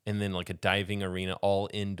pool, and then like a diving arena, all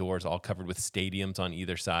indoors, all covered with stadiums on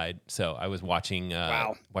either side. So I was watching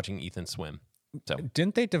Ethan swim. So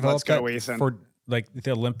didn't they develop that for like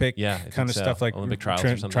the Olympic kind of stuff, like Olympic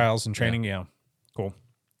trials, trials and training? Yeah. Cool.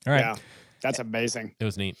 All right. Yeah, that's amazing. It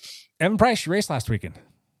was neat. Evan Price, you raced last weekend.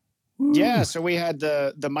 Yeah, so we had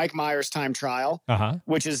the Mike Myers time trial,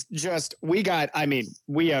 which is just we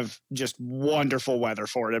have just wonderful weather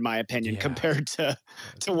for it, in my opinion, compared to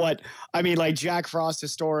what like Jack Frost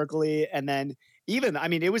historically, and then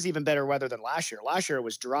it was even better weather than last year. Last year it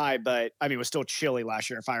was dry, but it was still chilly last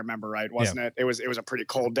year, if I remember right, wasn't it? It was a pretty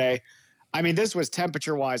cold day. This was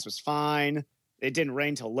temperature wise was fine. It didn't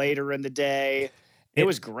rain till later in the day. It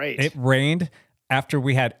was great. It rained after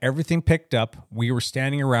we had everything picked up. We were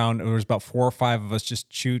standing around. There was about 4 or 5 of us just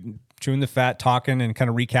chewing the fat, talking and kind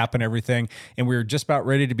of recapping everything. And we were just about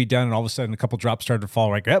ready to be done. And all of a sudden, a couple drops started to fall.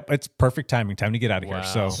 We're like, yep, it's perfect timing. Time to get out of here.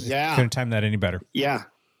 So couldn't time that any better. Yeah.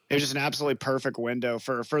 It was just an absolutely perfect window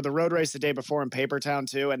for the road race the day before in Papertown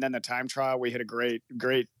too. And then the time trial, we hit a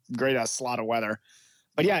great slot of weather.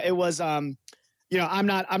 But yeah, it was, I'm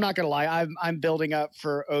not going to lie. I'm building up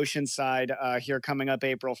for Oceanside here coming up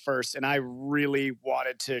April 1st. And I really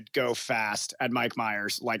wanted to go fast at Mike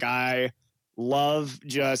Myers. Like I love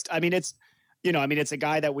it's a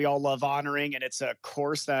guy that we all love honoring, and it's a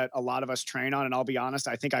course that a lot of us train on. And I'll be honest,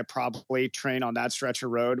 I think I probably train on that stretch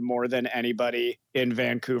of road more than anybody in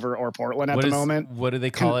Vancouver or Portland at the moment. What do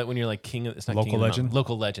they call it when you're like king of, it's not local king legend? Of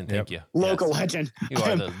local legend. Thank you. Local legend. You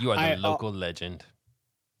are the local legend.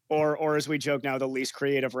 Or as we joke now, the least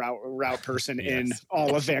creative route person in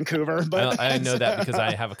all of Vancouver. But I know that because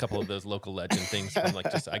I have a couple of those local legend things. I'm like,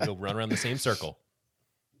 I go run around the same circle.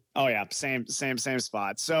 Oh yeah, same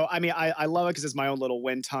spot. So I love it because it's my own little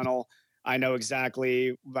wind tunnel. I know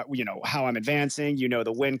exactly, how I'm advancing.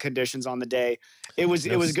 The wind conditions on the day. It was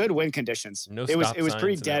good wind conditions. It was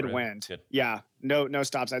pretty dead wind. Good. Yeah, no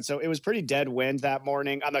stop signs. So it was pretty dead wind that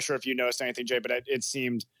morning. I'm not sure if you noticed anything, Jay, but it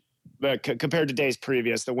seemed. But compared to days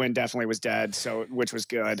previous, the wind definitely was dead, which was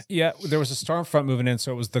good. Yeah, there was a storm front moving in,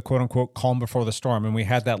 so it was the quote unquote calm before the storm, and we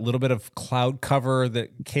had that little bit of cloud cover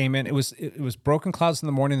that came in. It was broken clouds in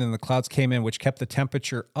the morning, and the clouds came in, which kept the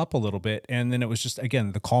temperature up a little bit, and then it was just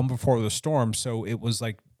again the calm before the storm, so it was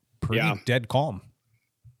like pretty dead calm.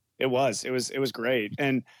 It was great,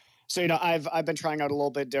 and so I've been trying out a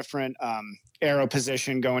little bit different aero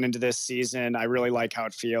position going into this season. I really like how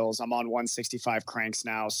it feels. I'm on 165 cranks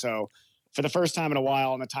now. So for the first time in a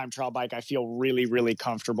while on the time trial bike, I feel really, really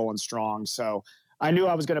comfortable and strong. So I knew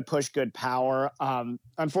I was going to push good power.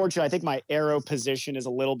 Unfortunately, I think my aero position is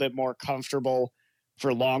a little bit more comfortable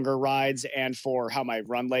for longer rides and for how my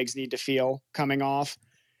run legs need to feel coming off.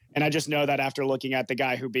 And I just know that after looking at the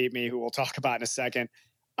guy who beat me, who we'll talk about in a second,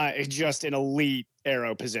 just an elite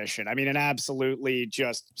aero position. An absolutely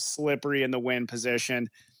just slippery in the wind position.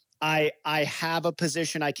 I have a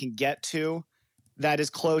position I can get to that is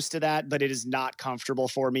close to that, but it is not comfortable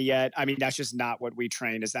for me yet. That's just not what we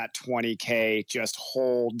train, is that 20K, just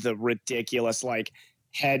hold the ridiculous, like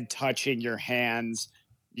head touching your hands,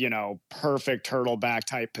 perfect turtleback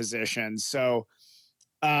type position. So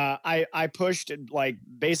I pushed like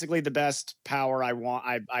basically the best power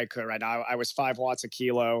I could right now. I was 5 watts a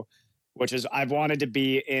kilo, which is, I've wanted to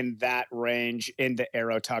be in that range in the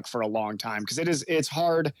aero tuck for a long time. Cause it's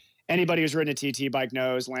hard. Anybody who's ridden a TT bike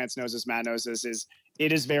knows, Lance knows this, Matt knows this,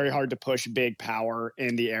 it is very hard to push big power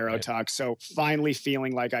in the aero tuck. So finally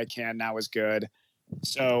feeling like I can now is good.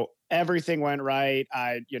 So everything went right.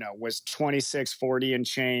 I, was 2640 and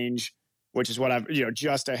change, which is what I've,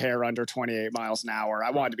 just a hair under 28 miles an hour.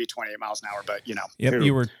 I wanted to be 28 miles an hour, but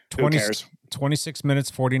you were 26 minutes,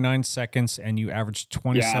 49 seconds, and you averaged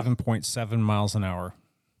 27.7 miles an hour.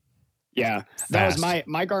 Yeah. That was my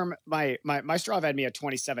Garmin, my Strava had me at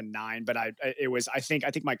 27.9, but I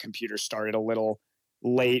think my computer started a little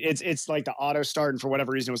late. It's like the auto start. And for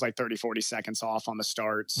whatever reason, it was like 30, 40 seconds off on the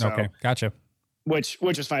start. So, okay. Gotcha. Which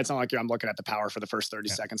is fine. It's not like I'm looking at the power for the first 30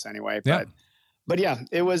 seconds anyway, But yeah,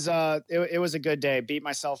 it was a good day. Beat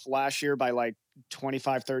myself last year by like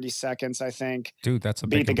 25, 30 seconds, I think. Dude, that's a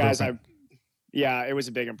big improvement. It was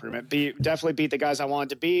a big improvement. Definitely beat the guys I wanted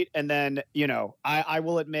to beat. And then, I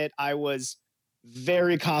will admit I was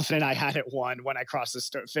very confident I had it won when I crossed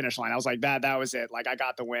the finish line. I was like, that was it. Like I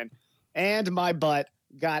got the win. And my butt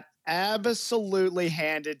got absolutely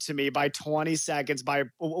handed to me by 20 seconds by,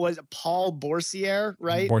 was it Paul Boursier,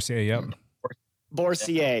 right? Boursier, yep.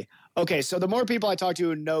 Boursier. Okay, so the more people I talk to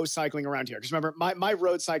who know cycling around here, because remember, my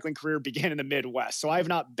road cycling career began in the Midwest, so I have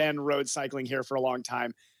not been road cycling here for a long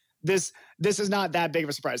time. This is not that big of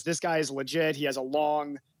a surprise. This guy is legit. He has a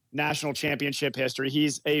long national championship history.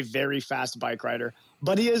 He's a very fast bike rider,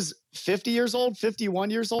 but he is 50 years old, 51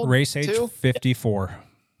 years old. Race age 54.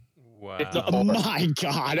 Wow. Oh my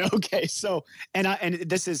God. Okay. So, and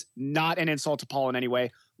this is not an insult to Paul in any way.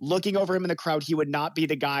 Looking over him in the crowd, he would not be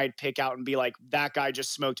the guy I'd pick out and be like, that guy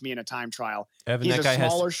just smoked me in a time trial. Evan, he's that guy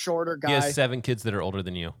smaller, shorter guy. He has 7 kids that are older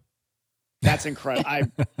than you. That's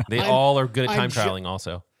incredible. They all are good at time trialing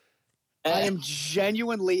also. I am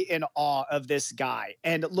genuinely in awe of this guy.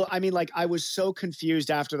 And look, I mean, like, I was so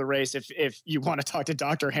confused after the race. If you want to talk to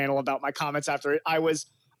Dr. Handel about my comments after it, I was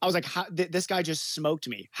like, this guy just smoked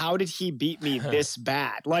me. How did he beat me this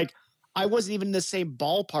bad? Like, I wasn't even in the same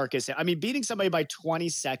ballpark as him. I mean, beating somebody by 20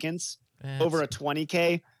 seconds over a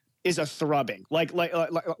 20K is a thrubbing. Like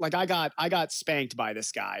I got spanked by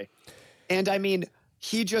this guy. And I mean,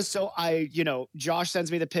 Josh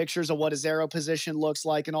sends me the pictures of what his aero position looks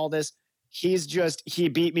like and all this. He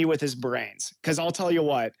beat me with his brains. Cause I'll tell you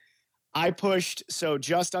what, I pushed, so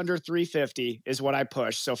just under 350 is what I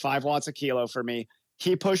pushed. So 5 watts a kilo for me.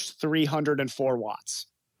 He pushed 304 watts.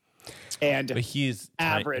 But he's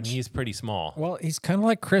average. And he's pretty small. Well, he's kind of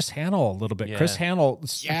like Chris Hanel a little bit. Yeah. Chris Hanel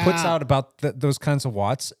puts out about those kinds of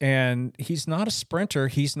watts, and he's not a sprinter.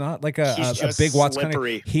 He's not like a big watts kind of.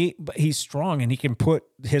 He's strong, and he can put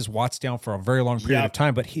his watts down for a very long period of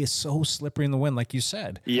time. But he is so slippery in the wind, like you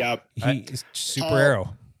said. Yep, he is super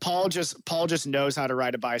aero. Paul just knows how to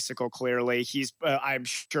ride a bicycle. Clearly, he's I'm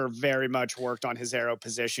sure very much worked on his aero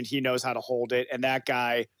position. He knows how to hold it, and that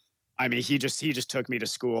guy. I mean, he just took me to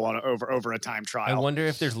school on over a time trial. I wonder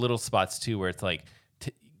if there's little spots too where it's like,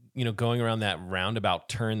 going around that roundabout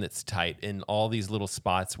turn that's tight, and all these little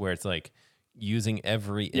spots where it's like using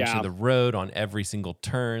every inch of the road on every single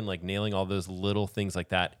turn, like nailing all those little things like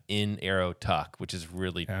that in aero tuck, which is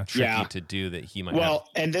really tricky to do. That he might. Well,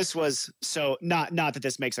 and this was so not that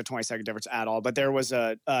this makes a 20-second difference at all, but there was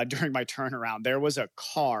during my turnaround, there was a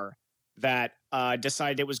car that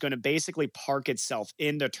decided it was going to basically park itself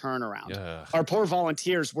in the turnaround. Ugh. Our poor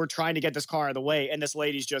volunteers were trying to get this car out of the way, and this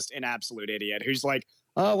lady's just an absolute idiot who's like,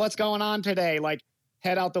 "Oh, what's going on today?" Like,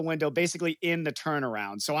 head out the window, basically in the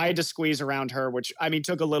turnaround. So I had to squeeze around her, which I mean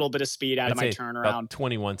took a little bit of speed out of my turnaround. About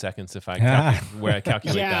 21 seconds, if I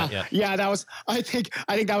calculate that. Yeah, that was. I think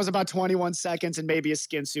that was about 21 seconds, and maybe a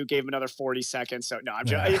skin suit gave him another 40 seconds. So no, I'm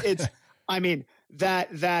just. It's. I mean. That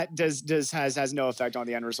has no effect on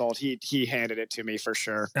the end result. He handed it to me for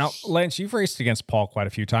sure. Now, Lance, you've raced against Paul quite a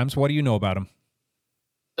few times. What do you know about him?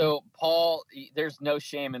 So Paul, there's no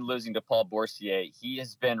shame in losing to Paul Boursier. He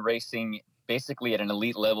has been racing basically at an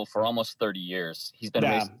elite level for almost 30 years. He's been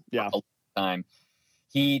racing for a long time.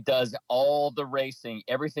 He does all the racing,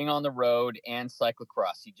 everything on the road and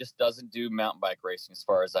cyclocross. He just doesn't do mountain bike racing, as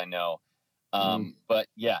far as I know. But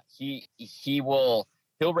yeah,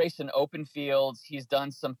 He'll race in open fields. He's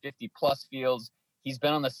done some 50-plus fields. He's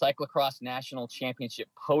been on the Cyclocross National Championship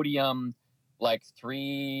podium like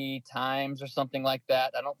 3 times or something like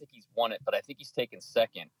that. I don't think he's won it, but I think he's taken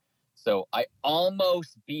second. So I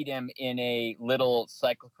almost beat him in a little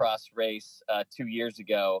cyclocross race 2 years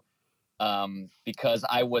ago because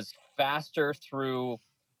I was faster through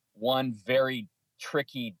one very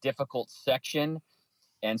tricky, difficult section.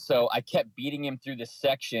 And so I kept beating him through this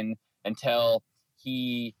section until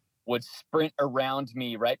he would sprint around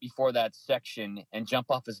me right before that section and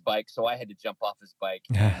jump off his bike. So I had to jump off his bike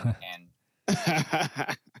and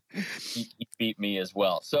he beat me as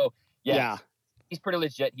well. So yeah, he's pretty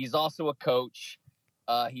legit. He's also a coach.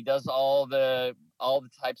 He does all the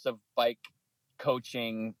types of bike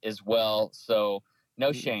coaching as well. So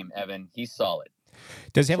no shame, Evan. He's solid.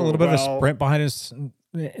 Does he have a little bit of a sprint behind his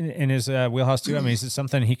in his wheelhouse too? I mean, is it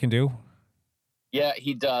something he can do? Yeah,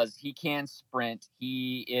 he does. He can sprint.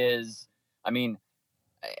 He is, I mean,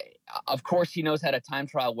 of course he knows how to time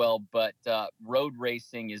trial well, but road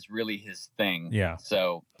racing is really his thing. Yeah.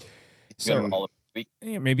 So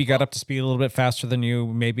maybe he got up to speed a little bit faster than you.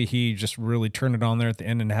 Maybe he just really turned it on there at the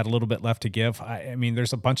end and had a little bit left to give. I mean,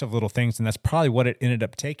 there's a bunch of little things, and that's probably what it ended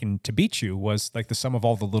up taking to beat you was like the sum of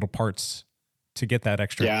all the little parts to get that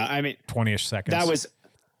extra 20-ish seconds. That was...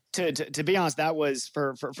 To be honest, that was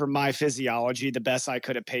for my physiology the best I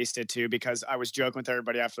could have paced it to, because I was joking with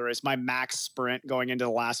everybody after the race. My max sprint going into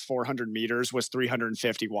the last 400 meters was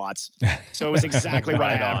 350 watts. So it was exactly what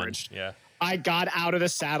I averaged. Yeah. I got out of the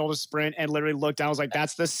saddle to sprint and literally looked down. I was like,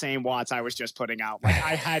 that's the same watts I was just putting out. Like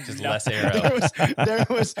I had just less aero.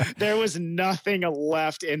 There was nothing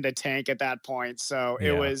left in the tank at that point. So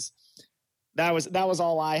it was that was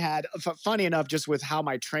all I had. Funny enough, just with how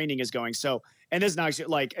my training is going. So, and this is not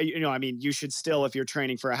like, I mean, you should still, if you're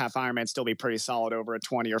training for a half Ironman, still be pretty solid over a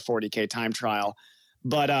 20 or 40K time trial.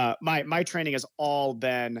 But my training has all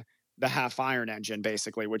been the half iron engine,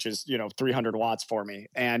 basically, which is, 300 watts for me.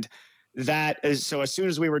 And that is, so as soon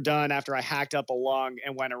as we were done, after I hacked up a lung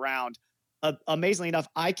and went around, amazingly enough,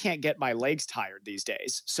 I can't get my legs tired these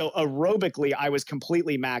days. So aerobically, I was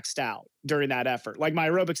completely maxed out during that effort. Like my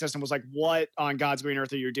aerobic system was like, what on God's green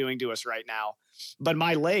earth are you doing to us right now? But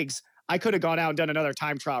my legs, I could have gone out and done another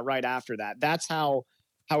time trial right after that. That's how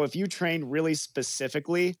if you train really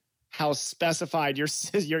specifically, how specified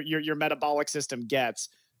your metabolic system gets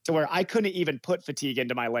to where I couldn't even put fatigue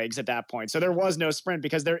into my legs at that point. So there was no sprint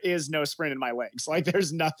because there is no sprint in my legs. Like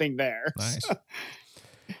there's nothing there. Nice.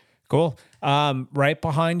 Cool. Right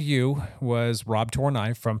behind you was Rob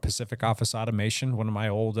Tornai from Pacific Office Automation, one of my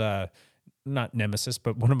old, not nemesis,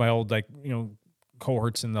 but one of my old,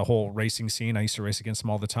 cohorts in the whole racing scene. I used to race against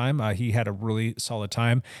him all the time. He had a really solid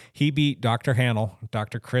time. He beat Dr.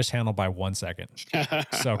 Chris Hanel by 1 second.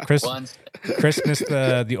 So Chris missed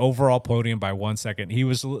the overall podium by 1 second.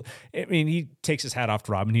 He takes his hat off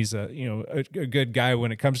to Rob, and he's a good guy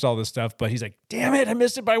when it comes to all this stuff, but he's like, damn it, I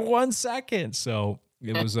missed it by 1 second. So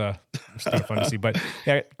it was kind of fun to see. But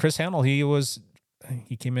yeah, Chris Hanel,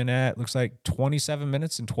 he came in at, looks like 27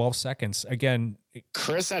 minutes and 12 seconds. Again,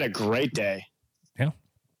 Chris had a great day. Yeah.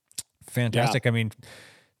 Fantastic. Yeah.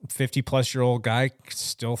 50-plus-year-old guy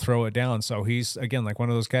still throw it down. So he's, again, like one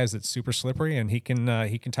of those guys that's super slippery, and he can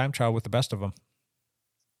time trial with the best of them.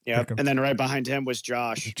 Yeah. And then right behind him was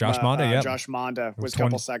Josh Monda. Yeah. Josh Monda was a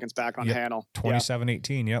couple seconds back on Hanel.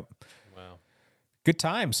 27-18. Yep. Wow. Good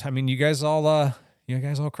times. You guys all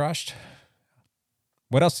crushed.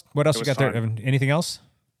 What else you got fun there? Anything else?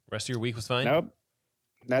 Rest of your week was fine? Nope.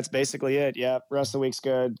 That's basically it. Yeah. Rest of the week's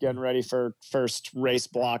good. Getting ready for first race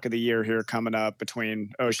block of the year here coming up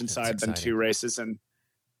between Oceanside, then 2 races and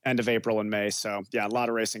end of April and May. So yeah, a lot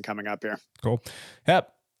of racing coming up here. Cool.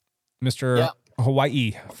 Yep. Mr.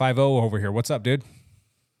 Hawaii 5-0 over here. What's up, dude?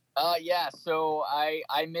 So I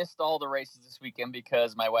missed all the races this weekend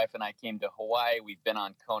because my wife and I came to Hawaii. We've been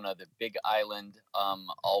on Kona, the big island,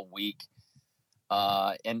 all week.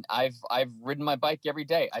 And I've ridden my bike every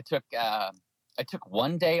day. I took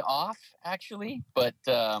 1 day off actually, but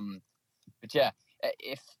yeah,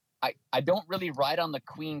 if I don't really ride on the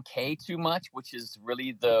Queen K too much, which is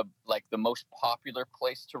really the most popular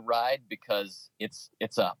place to ride because it's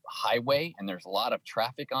a highway and there's a lot of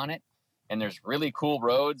traffic on it, and there's really cool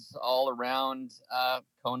roads all around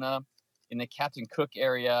Kona, in the Captain Cook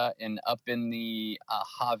area and up in the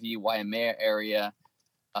Hawaii Waimea area.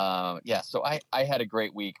 So I had a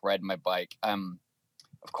great week riding my bike.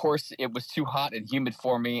 Of course, it was too hot and humid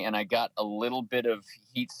for me, and I got a little bit of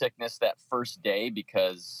heat sickness that first day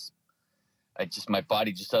because my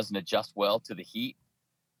body just doesn't adjust well to the heat.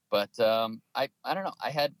 But I don't know.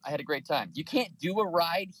 I had a great time. You can't do a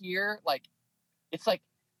ride here. It's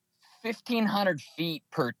 1,500 feet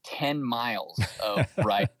per 10 miles of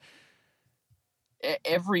ride.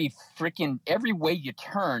 Every way you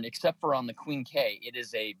turn, except for on the Queen K, it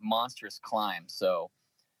is a monstrous climb. So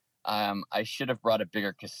I should have brought a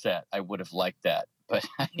bigger cassette. I would have liked that, but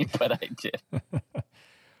I did.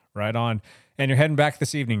 Right on. And you're heading back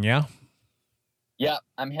this evening, yeah? Yeah,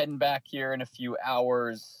 I'm heading back here in a few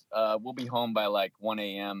hours. We'll be home by 1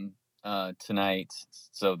 a.m. Tonight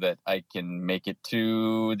so that I can make it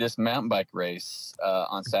to this mountain bike race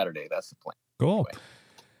on Saturday. That's the plan. Cool. Anyway.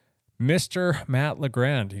 Mr. Matt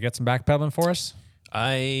LeGrand, you got some backpedaling for us?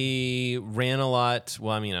 I ran a lot.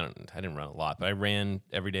 Well, I didn't run a lot, but I ran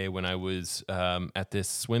every day when I was at this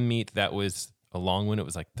swim meet that was a long one. It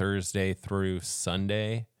was Thursday through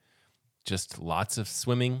Sunday. Just lots of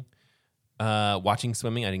swimming, watching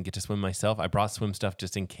swimming. I didn't get to swim myself. I brought swim stuff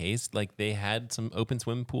just in case. They had some open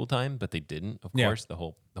swim pool time, but they didn't. Of course, the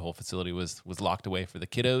whole facility was locked away for the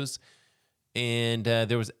kiddos, and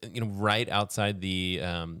there was right outside the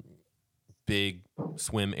big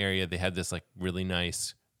swim area, they had this really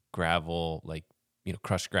nice gravel,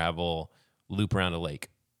 crushed gravel loop around a lake.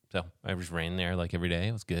 So I just ran there every day.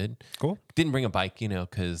 It was good. Cool. Didn't bring a bike,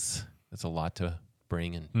 because it's a lot to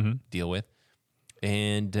bring and deal with.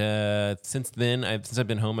 And since I've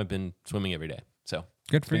been home, I've been swimming every day. So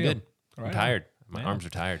good for you. Good. I'm tired. My arms are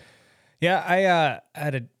tired. Yeah, I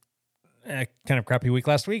had a kind of crappy week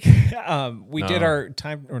last week. We did our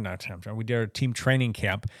team training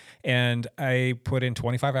camp, and I put in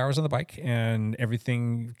 25 hours on the bike, and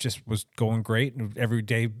everything just was going great. And every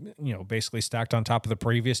day, basically stacked on top of the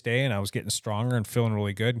previous day, and I was getting stronger and feeling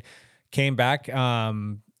really good. Came back, I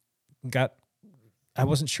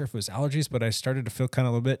wasn't sure if it was allergies, but I started to feel kind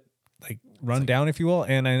of a little bit run down, if you will,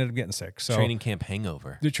 and I ended up getting sick. So training camp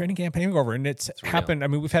hangover. The training camp hangover, and it's happened.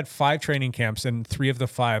 We've had 5 training camps, and 3 of the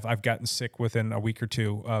 5 I've gotten sick within a week or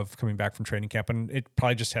 2 of coming back from training camp, and it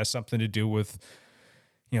probably just has something to do with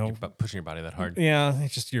pushing your body that hard. Yeah,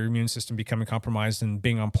 it's just your immune system becoming compromised and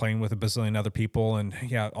being on plane with a bazillion other people, and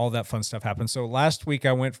all that fun stuff happened. So last week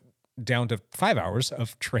I went down to 5 hours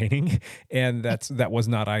of training, and that was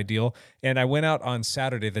not ideal. And I went out on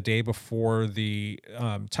Saturday, the day before the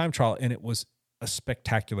time trial, and it was a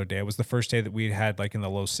spectacular day. It was the first day that we had like in the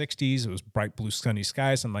low 60s. It was bright blue sunny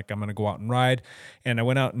skies. I'm like, I'm going to go out and ride. And I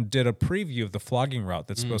went out and did a preview of the flogging route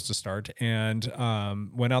that's supposed to start, and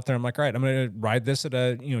went out there. I'm like, all right, I'm going to ride this at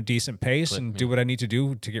a decent pace and do what I need to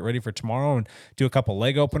do to get ready for tomorrow, and do a couple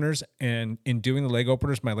leg openers. And in doing the leg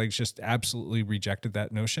openers, my legs just absolutely rejected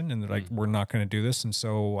that notion, and they're like, we're not going to do this. And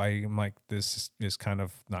so I'm like, this is kind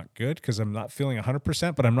of not good, because I'm not feeling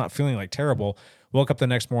 100%, but I'm not feeling like terrible. Woke up the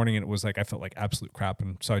next morning and it was like I felt like absolute crap,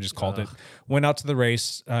 and so I just called it. Went out to the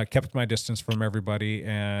race, kept my distance from everybody,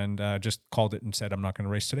 and just called it and said, I'm not going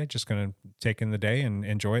to race today. Just going to take in the day and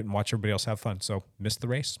enjoy it and watch everybody else have fun. So missed the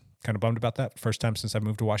race. Kind of bummed about that. First time since I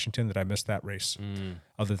moved to Washington that I missed that race,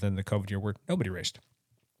 other than the COVID year where nobody raced.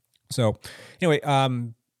 So anyway,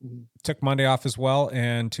 took Monday off as well,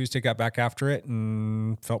 and Tuesday got back after it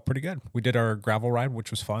and felt pretty good. We did our gravel ride,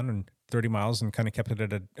 which was fun, and 30 miles, and kind of kept it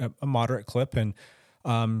at a moderate clip, and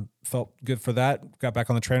felt good for that. Got back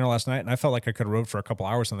on the trainer last night, and I felt like I could have rode for a couple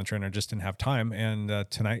hours on the trainer, just didn't have time. And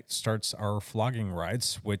tonight starts our flogging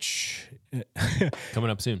rides, which coming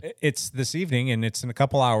up soon. It's this evening, and it's in a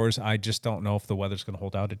couple hours. I just don't know if the weather's going to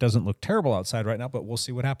hold out. It doesn't look terrible outside right now, but we'll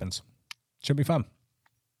see what happens. Should be fun.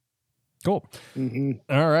 Cool.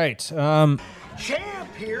 All right. Champ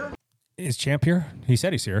here. Is Champ here? He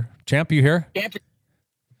said he's here. Champ, you here? Champ.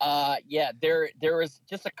 Yeah, there was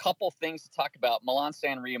just a couple things to talk about. Milan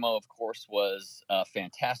San Remo, of course, was a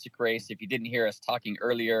fantastic race. If you didn't hear us talking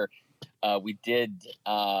earlier, we did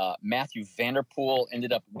Matthew Vanderpool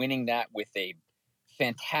ended up winning that with a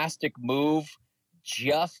fantastic move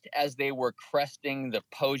just as they were cresting the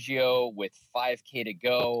Poggio with 5K to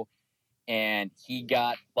go. And he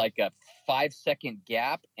got like a 5-second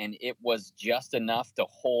gap, and it was just enough to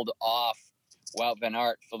hold off Wout van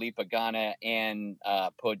Aert, Filippo Ganna, and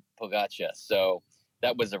Pogacar. So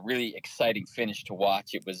that was a really exciting finish to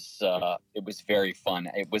watch. It was very fun.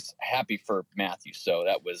 It was happy for Matthew. So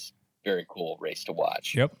that was very cool race to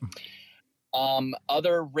watch. Yep.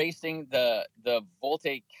 Other racing, the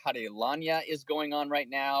Volta Catalunya is going on right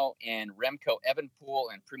now, and Remco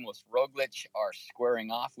Evenepoel and Primož Roglic are squaring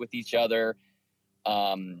off with each other.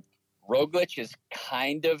 Roglic has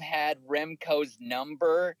kind of had Remco's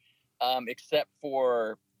number, except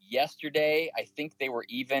for yesterday. I think they were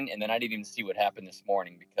even, and then I didn't even see what happened this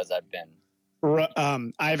morning because I've been.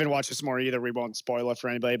 I haven't watched this morning either. We won't spoil it for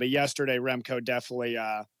anybody, but yesterday Remco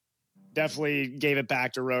definitely gave it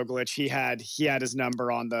back to Roglic. He had his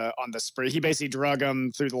number on the sprint. He basically drug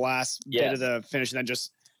him through the last bit of the finish, and then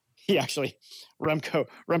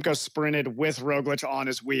Remco sprinted with Roglic on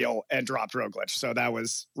his wheel and dropped Roglic. So that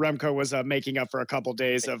was Remco was making up for a couple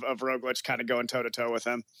days of Roglic kind of going toe to toe with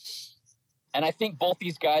him. And I think both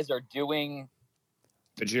these guys are doing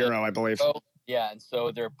the Giro, I believe. Yeah, and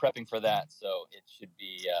so they're prepping for that. So it should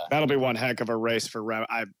be that'll be one heck of a race for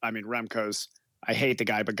Remco's. I hate the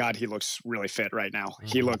guy, but God, he looks really fit right now.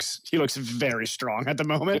 He looks very strong at the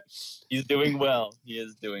moment. He's doing well. He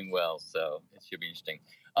is doing well. So it should be interesting.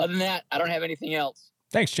 Other than that, I don't have anything else.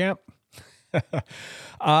 Thanks, Champ. Any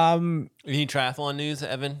triathlon news,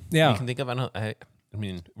 Evan? Yeah, you can think of. I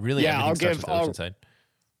mean, really. Yeah, I'll give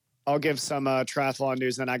some triathlon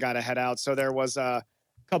news. Then I got to head out. So there was a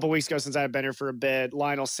couple weeks ago, since I've been here for a bit,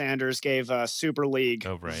 Lionel Sanders gave Super League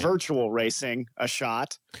virtual racing a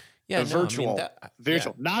shot. Yeah, virtual,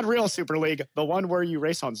 not real Super League, the one where you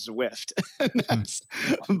race on Zwift.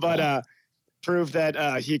 But proved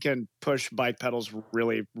that he can push bike pedals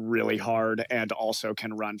really, really hard and also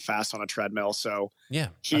can run fast on a treadmill. So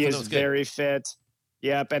he is very fit.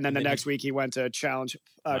 Yep. And then the next week he went to Challenge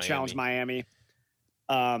Miami.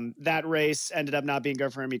 That race ended up not being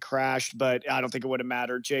good for him. He crashed, but I don't think it would have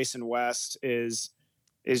mattered. Jason West is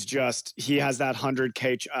just, he has that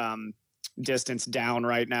 100K distance down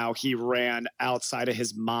right now. He ran outside of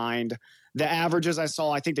his mind. The averages I saw,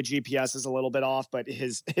 I think the GPS is a little bit off, but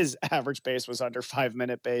his average pace was under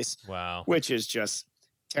 5-minute pace. Wow. Which is just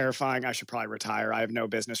terrifying. I should probably retire. I have no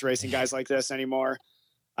business racing guys like this anymore.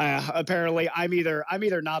 Apparently I'm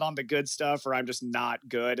either not on the good stuff or I'm just not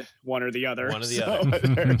good, one or the other.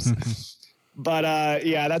 But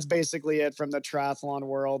yeah, that's basically it from the triathlon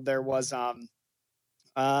world. There was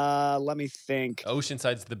let me think.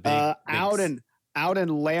 Oceanside's the big out in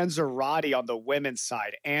Lanzarote on the women's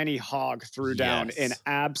side, Annie Hogg threw down an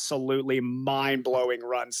absolutely mind-blowing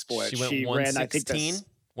run split. She ran, I think,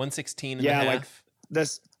 116 and a half. Like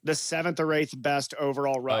the 7th or 8th best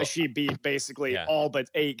overall run. She beat basically all but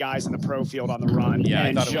 8 guys in the pro field on the run,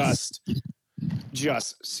 and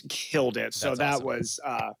just killed it. So that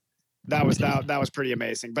awesome. that was pretty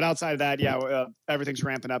amazing. But outside of that, yeah, everything's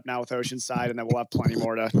ramping up now with Oceanside, and then we'll have plenty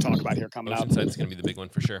more to talk about here coming up. Oceanside's going to be the big one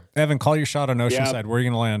for sure. Evan, call your shot on Oceanside. Yep. Where are you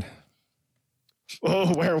going to land?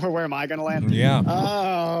 Oh, where am I going to land? Yeah.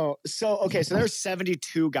 Oh, so there's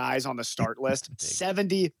 72 guys on the start list. Big.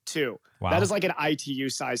 72. Wow. That is like an ITU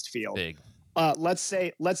sized field. Big. Let's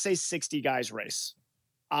say 60 guys race.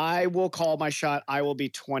 I will call my shot. I will be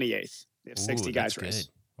 28th if 60 guys race.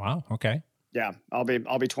 Wow. Okay. Yeah, I'll be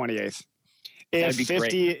 28th. If 50,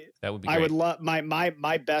 great. That would be great. I would love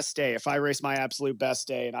my best day. If I race my absolute best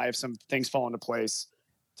day and I have some things fall into place,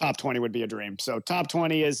 top 20 would be a dream. So top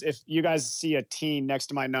 20 is, if you guys see a teen next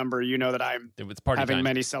to my number, you know that I'm having time.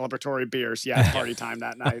 Many celebratory beers. Yeah, it's party time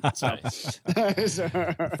that night. So.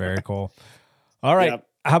 Very cool. All right. Yep.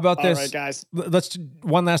 How about this? All right, guys. Let's do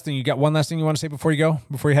one last thing. You got one last thing you want to say before you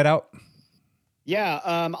head out? Yeah,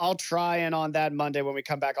 I'll try, and on that Monday when we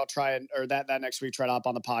come back, I'll try that next week, try to hop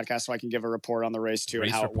on the podcast so I can give a report on the race too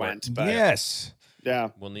and how it went. But, yes. Yeah.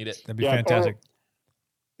 We'll need it. That'd be fantastic.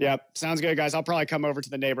 Sounds good, guys. I'll probably come over to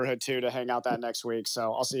the neighborhood too to hang out that next week.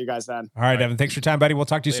 So I'll see you guys then. All right, Evan. Thanks for your time, buddy. We'll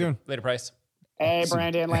talk to you soon. Later, Price. Hey,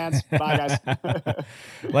 Brandon, Lance. Bye, guys.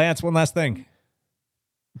 Lance, one last thing.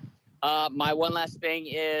 My one last thing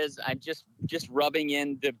is I'm just rubbing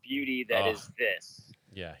in the beauty that is this.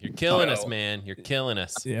 Yeah, you're killing us, man. You're killing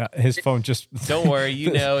us. Yeah, his phone just... Don't worry.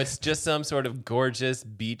 It's just some sort of gorgeous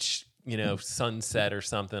beach, sunset or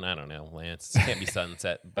something. I don't know, Lance. It can't be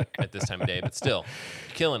sunset but at this time of day, but still,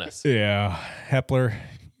 you're killing us. Yeah. Hepler,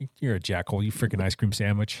 you're a jackhole. You freaking ice cream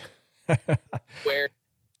sandwich. Where?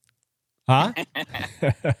 Huh?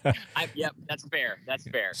 Yep, that's fair. That's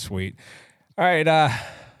fair. Sweet. All right.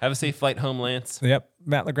 Have a safe flight home, Lance. Yep.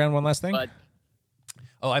 Matt LeGrand, one last thing.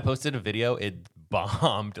 I posted a video. It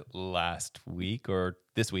bombed last week or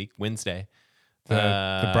this week, Wednesday.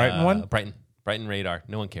 The Brighton one? Brighton radar.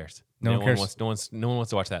 No one cares. No one cares. No one wants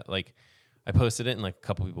to watch that. Like, I posted it and like a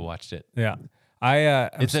couple people watched it. Yeah.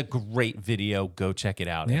 It's a great video. Go check it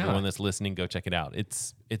out. Yeah. Everyone that's listening, go check it out.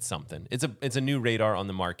 It's something. It's a new radar on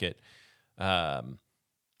the market.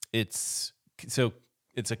 It's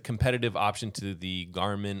a competitive option to the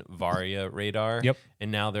Garmin Varia radar. Yep.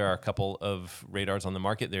 And now there are a couple of radars on the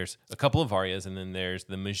market. There's a couple of Varias, and then there's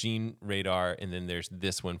the Magine radar, and then there's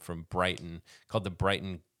this one from Brighton called the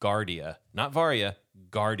Brighton Guardia. Not Varia,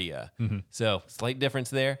 Guardia. Mm-hmm. So slight difference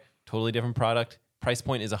there. Totally different product. Price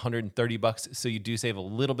point is $130, so you do save a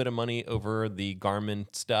little bit of money over the Garmin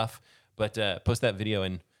stuff. But post that video,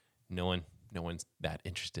 and no one's that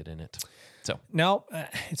interested in it. So now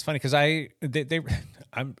it's funny because I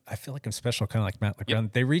feel like I'm special, kind of like Matt LeGrand.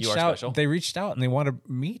 Yep, they reached out and they wanted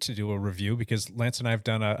me to do a review because Lance and I have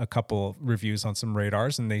done a couple reviews on some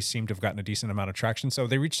radars and they seem to have gotten a decent amount of traction. So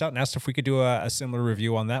they reached out and asked if we could do a similar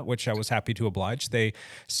review on that, which I was happy to oblige. They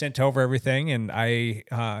sent over everything, and I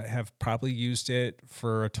have probably used it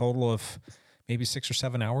for a total of maybe 6 or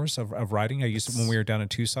 7 hours of riding. I used it when we were down in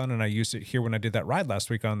Tucson, and I used it here when I did that ride last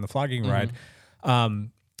week on the flogging ride.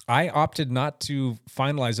 I opted not to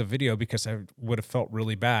finalize a video because I would have felt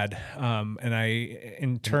really bad. And I,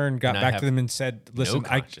 in turn, got back to them and said, listen,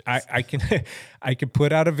 I can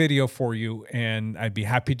put out a video for you, and I'd be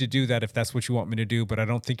happy to do that if that's what you want me to do, but I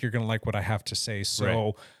don't think you're going to like what I have to say.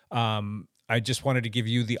 So I just wanted to give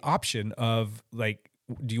you the option of, like,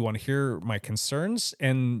 do you want to hear my concerns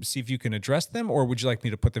and see if you can address them, or would you like me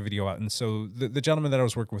to put the video out? And so the gentleman that I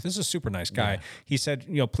was working with, this is a super nice guy. Yeah. He said,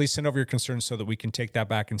 please send over your concerns so that we can take that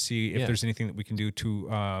back and see if there's anything that we can do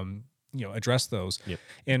to, address those. Yep.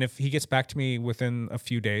 And if he gets back to me within a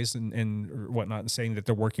few days and whatnot, and saying that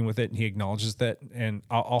they're working with it and he acknowledges that, and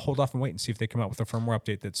I'll hold off and wait and see if they come out with a firmware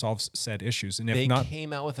update that solves said issues. And if they not,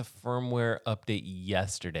 came out with a firmware update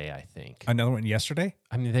yesterday, I think. Another one yesterday?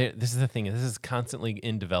 I mean, this is the thing. This is constantly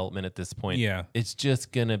in development at this point. Yeah. It's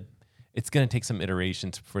just gonna take some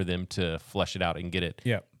iterations for them to flesh it out and get it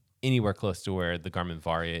anywhere close to where the Garmin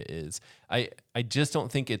Varia is. I just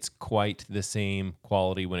don't think it's quite the same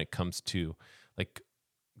quality when it comes to like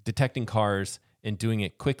detecting cars and doing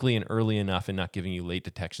it quickly and early enough and not giving you late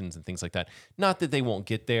detections and things like that. Not that they won't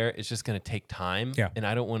get there. It's just going to take time. Yeah. And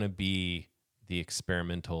I don't want to be the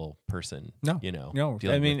experimental person. No.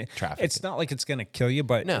 I mean, traffic. It's not like it's going to kill you,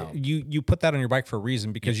 but you put that on your bike for a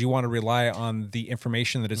reason, because you want to rely on the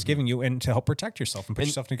information that it's giving you and to help protect yourself and put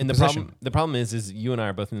yourself in a good position. The problem is you and I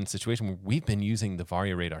are both in a situation where we've been using the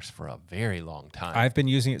Varia radars for a very long time. I've been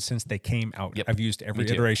using it since they came out. Yep. I've used every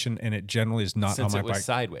iteration, and it generally is not since on my it was bike.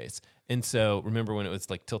 Sideways. And so remember when it was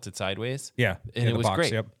like tilted sideways? Yeah. And it was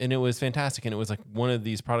great. Yep. And it was fantastic. And it was like one of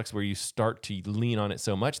these products where you start to lean on it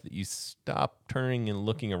so much that you stop turning and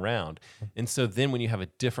looking around. And so then when you have a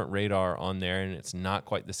different radar on there and it's not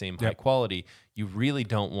quite the same high quality, you really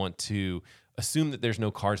don't want to assume that there's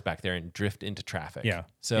no cars back there and drift into traffic. Yeah.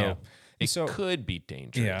 So it could be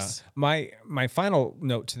dangerous. Yeah. My final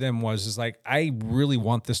note to them is like, I really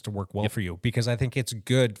want this to work well for you, because I think it's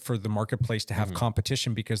good for the marketplace to have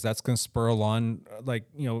competition, because that's going to spur on like,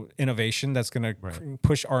 innovation. That's going to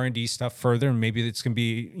push R&D stuff further. And maybe it's going to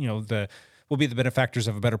be, will be the benefactors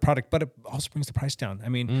of a better product, but it also brings the price down. I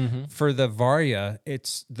mean, for the Varia,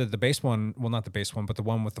 it's the base one, well, not the base one, but the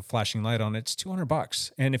one with the flashing light on it, it's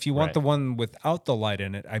 $200. And if you want the one without the light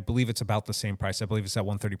in it, I believe it's about the same price. I believe it's that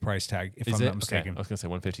 $130 price tag, if I'm not mistaken. Okay. I was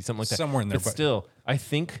going to say $150, something like that. Somewhere in there. But still, I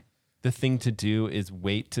think the thing to do is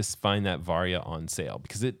wait to find that Varia on sale,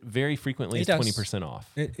 because it very frequently is 20%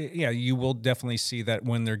 off. You will definitely see that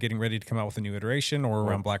when they're getting ready to come out with a new iteration, or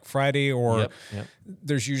around Black Friday, or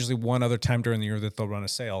there's usually one other time during the year that they'll run a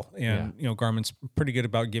sale. And, Garmin's pretty good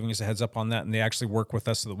about giving us a heads up on that. And they actually work with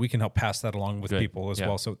us so that we can help pass that along with people as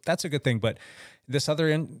well. So that's a good thing. But this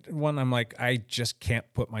other one, I'm like, I just can't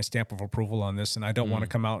put my stamp of approval on this. And I don't want to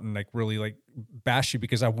come out and like really like bash you,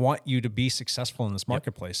 because I want you to be successful in this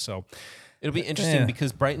marketplace. So it'll be interesting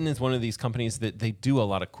because Brighton is one of these companies that they do a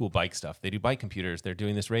lot of cool bike stuff. They do bike computers. They're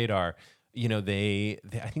doing this radar. I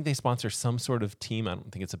think they sponsor some sort of team. I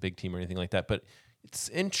don't think it's a big team or anything like that, but it's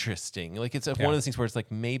interesting. Like it's one of those things where it's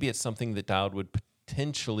like, maybe it's something that Dowd would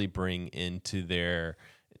potentially bring into their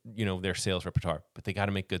sales repertoire, but they got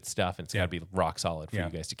to make good stuff, and it's got to be rock solid for you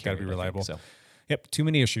guys to carry. Got to be reliable. So. Yep, too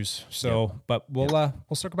many issues. So, but we'll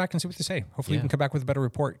circle back and see what they say. Hopefully, we can come back with a better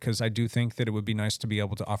report, because I do think that it would be nice to be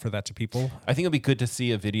able to offer that to people. I think it'll be good to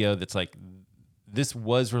see a video that's like, this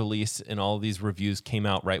was released and all these reviews came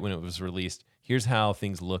out right when it was released. Here's how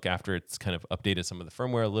things look after it's kind of updated some of the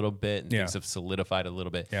firmware a little bit and things have solidified a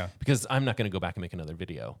little bit. Yeah. Because I'm not going to go back and make another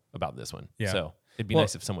video about this one. Yeah. So it'd be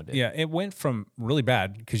nice if someone did. Yeah, it went from really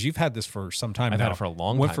bad, because you've had this for some time now. I've had it for a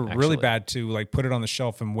long time. Went from really bad to like put it on the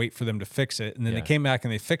shelf and wait for them to fix it. And then they came back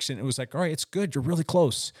and they fixed it. And it was like, all right, it's good. You're really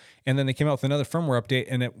close. And then they came out with another firmware update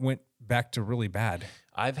and it went back to really bad.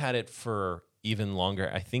 I've had it for even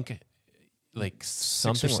longer. I think like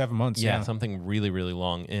 6 or 7 months. Yeah, something really, really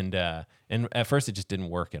long. And at first it just didn't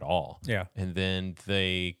work at all. Yeah. And then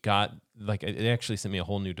they got they actually sent me a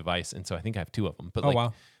whole new device. And so I think I have 2 of them. But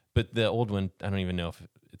wow. But the old one, I don't even know if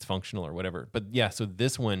it's functional or whatever. But yeah, so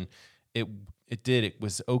this one, it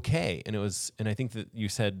was okay. And I think that you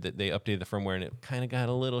said that they updated the firmware and it kind of got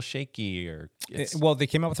a little shaky they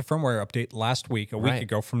came out with a firmware update last week, a week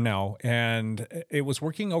ago from now, and it was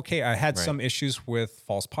working okay. I had some issues with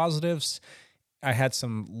false positives. I had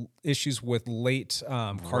some issues with late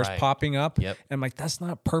cars popping up. Yep. And I'm like, that's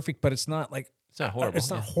not perfect, but it's not like, it's not horrible. It's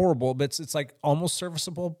not horrible, but it's like almost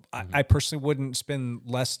serviceable. I personally wouldn't spend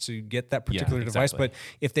less to get that particular device, but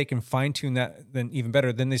if they can fine tune that, then even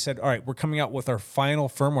better. Then they said, all right, we're coming out with our final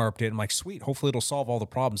firmware update. I'm like, sweet, hopefully it'll solve all the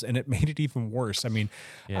problems. And it made it even worse. I mean,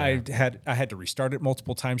 I had to restart it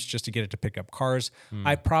multiple times just to get it to pick up cars.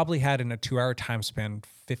 I probably had in a 2-hour time span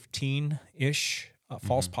 15-ish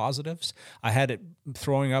false positives. I had it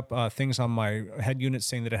throwing up things on my head unit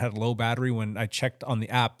saying that it had a low battery. When I checked on the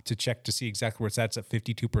app to check to see exactly where it's at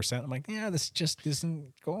 52%. I'm like, this just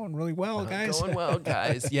isn't going really well, guys. Going well,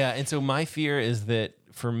 guys. Yeah. And so my fear is that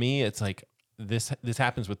for me, it's like this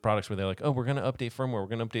happens with products where they're like, oh, we're going to update firmware.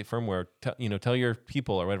 We're going to update firmware. Tell your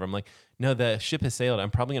people or whatever. I'm like, no, the ship has sailed.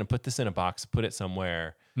 I'm probably going to put this in a box, put it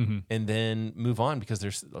somewhere, and then move on, because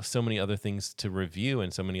there's so many other things to review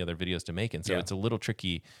and so many other videos to make. And so it's a little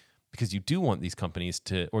tricky, because you do want these companies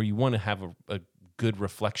or you want to have a good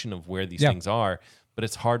reflection of where these things are, but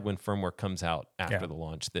it's hard when firmware comes out after the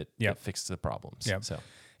launch that fixes the problems. Yeah. So.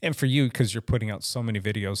 And for you, because you're putting out so many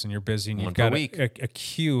videos and you're busy and you've got a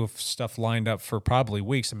queue of stuff lined up for probably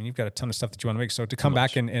weeks. I mean, you've got a ton of stuff that you want to make. So to come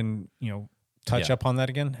back and touch up on that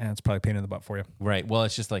again, it's probably a pain in the butt for you. Right. Well,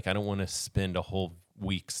 it's just like, I don't want to spend a whole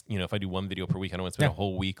week's, if I do one video per week, I don't want to spend a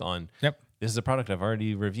whole week on, this is a product I've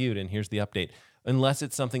already reviewed and here's the update. Unless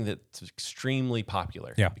it's something that's extremely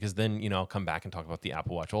popular. Yeah. Because then, I'll come back and talk about the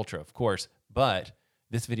Apple Watch Ultra, of course. But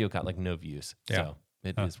this video got no views. Yeah. So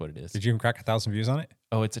it is what it is. Did you even crack 1,000 views on it?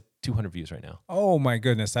 Oh, it's at 200 views right now. Oh my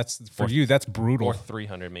goodness. That's for you. That's brutal. Or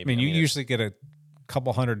 300 maybe. I mean, you usually get a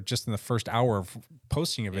couple hundred just in the first hour of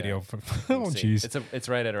posting a video. Oh, geez. It's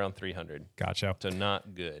right at around 300. Gotcha. So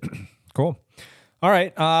not good. Cool. All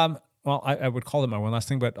right. Well, I would call it my one last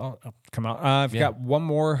thing, but I'll come out. I've got one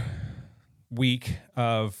more week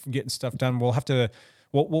of getting stuff done.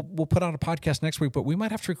 We'll put out a podcast next week, but we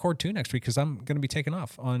might have to record 2 next week because I'm going to be taking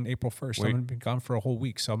off on April 1st. I'm going to be gone for a whole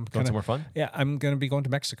week. So I'm going somewhere fun? Yeah, I'm going to be going to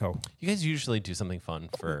Mexico. You guys usually do something fun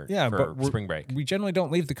for spring break. We generally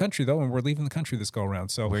don't leave the country, though, and we're leaving the country this go around.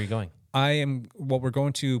 So where are you going? We're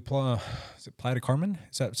going to is it Playa del Carmen?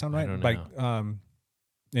 Does that sound right? I don't know.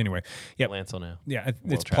 Anyway, yeah, Lancel now. Yeah,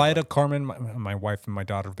 it's Playa del Carmen. My wife and my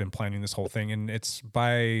daughter have been planning this whole thing, and it's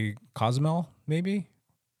by Cozumel, maybe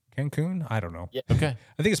Cancun. I don't know. Yeah. Okay,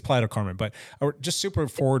 I think it's Playa del Carmen, but we're just looking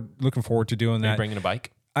forward to doing that. Are you bringing a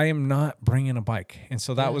bike? I am not bringing a bike, and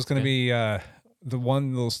so that was going to be the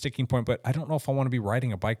one little sticking point. But I don't know if I want to be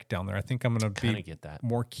riding a bike down there. I think I'm going to be get that.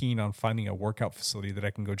 more keen on finding a workout facility that I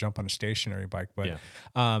can go jump on a stationary bike. But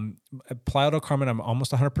Playa del Carmen, I'm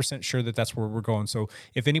almost 100% sure that that's where we're going. So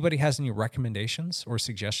if anybody has any recommendations or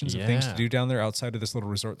suggestions of things to do down there outside of this little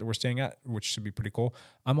resort that we're staying at, which should be pretty cool,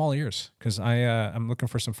 I'm all ears because I'm looking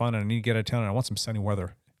for some fun and I need to get out of town and I want some sunny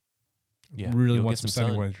weather. Yeah, really want some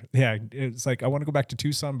sunny weather. Yeah, it's like I want to go back to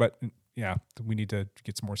Tucson, but yeah, we need to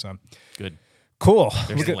get some more sun. Good. Cool.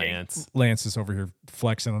 There's Lance. Lance is over here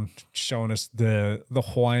flexing and showing us the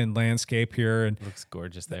Hawaiian landscape here, and looks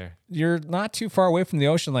gorgeous there. You're not too far away from the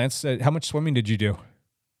ocean, Lance. How much swimming did you do?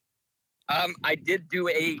 I did do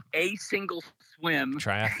a single swim.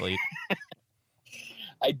 Triathlete.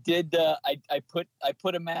 I did. I put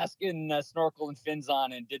a mask and snorkel and fins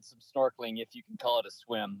on and did some snorkeling, if you can call it a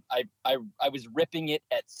swim. I was ripping it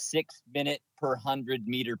at 6 minute per 100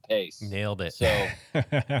 meter pace. Nailed it. So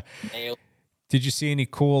nailed. Did you see any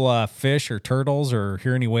cool fish or turtles or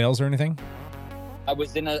hear any whales or anything? I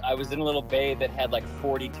was in a little bay that had like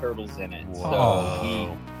 40 turtles in it. Whoa.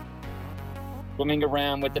 So swimming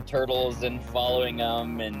around with the turtles and following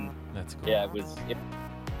them, and that's cool. Yeah, it was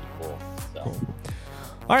cool. So. Cool.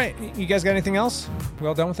 All right, you guys got anything else? We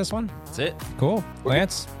all done with this one? That's it. Cool.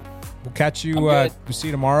 Lance, we'll catch you. We'll see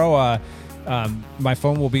you tomorrow. My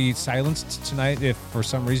phone will be silenced tonight if for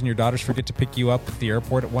some reason your daughters forget to pick you up at the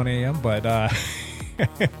airport at 1 a.m. But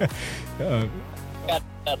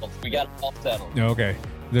we got it all settled. Okay.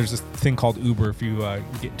 There's this thing called Uber if you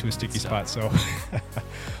get into a sticky spot. So,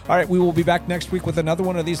 all right, we will be back next week with another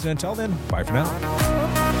one of these. And until then, bye for now.